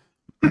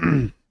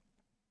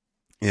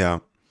 Yeah.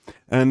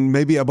 And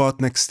maybe about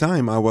next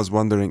time, I was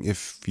wondering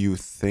if you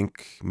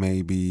think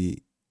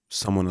maybe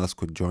someone else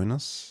could join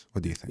us?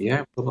 What do you think?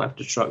 Yeah, we'll have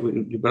to try. We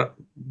better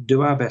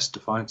do our best to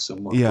find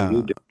someone. Or Yeah,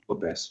 you do your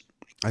best.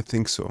 I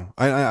think so.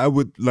 I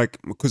would like,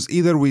 because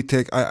either we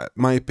take,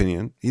 my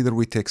opinion, either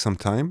we take some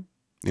time,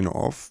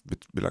 off,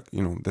 be like,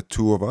 the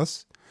two of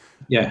us.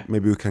 Yeah,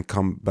 Maybe we can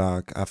come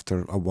back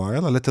after a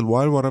little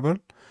while, whatever,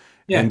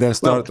 yeah. and then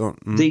Well, start on.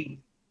 the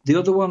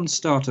other ones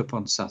start up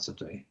on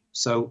Saturday,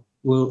 so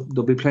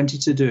there'll be plenty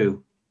to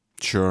do.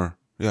 Sure.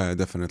 Yeah,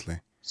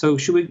 definitely. So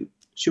should we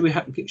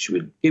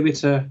give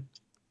it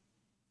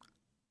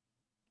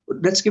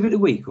let's give it a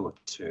week or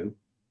two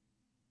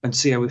and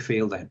see how we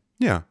feel then.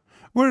 Yeah,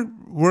 we're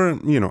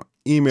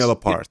email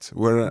apart.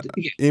 We're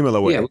email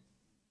away. Yeah,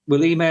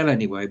 we'll email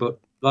anyway. But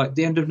like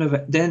the end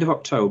of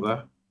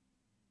October,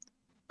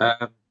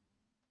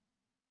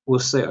 we'll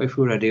see if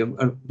we're ready.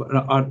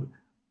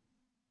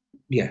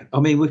 Yeah, I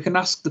mean, we can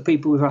ask the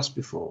people we've asked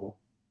before.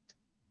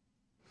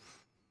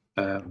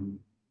 I'm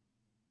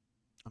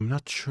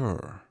not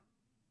sure.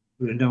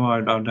 No,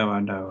 I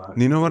know.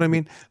 You know what I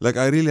mean? Like,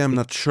 I really am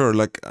not sure.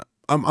 Like,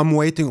 I'm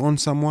waiting on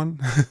someone.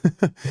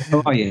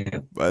 Oh yeah.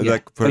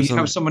 Like, you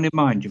have someone in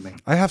mind, you mean?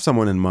 I have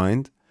someone in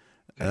mind,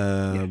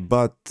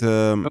 but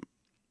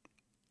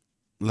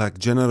like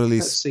generally,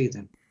 Let's see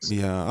then.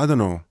 Yeah, I don't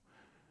know.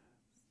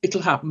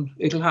 It'll happen.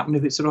 It'll happen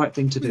if it's the right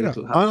thing to do. Yeah.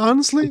 It'll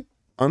happen.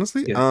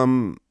 Honestly,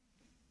 yeah.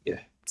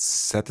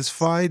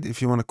 Satisfied,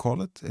 if you want to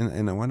call it,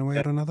 in one way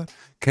or another.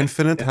 Can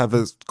Finland have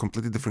a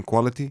completely different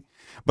quality?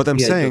 But I'm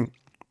saying,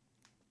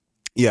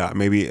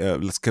 maybe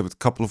let's give it a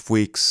couple of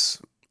weeks,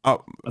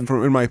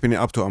 in my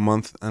opinion, up to a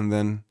month, and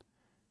then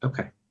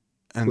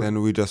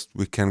then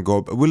we can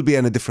go. We'll be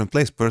in a different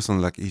place,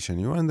 personally, like each and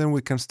you, and then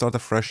we can start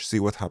afresh, see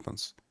what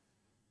happens.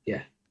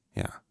 Yeah.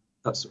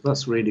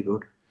 That's really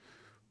good.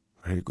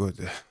 Very good.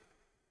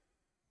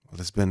 Well,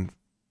 it's been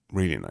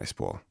really nice,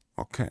 Paul.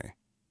 Okay.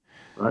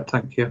 Right,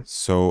 thank you.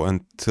 So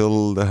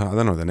until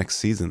the next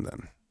season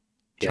then.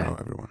 Yeah. Ciao,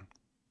 everyone.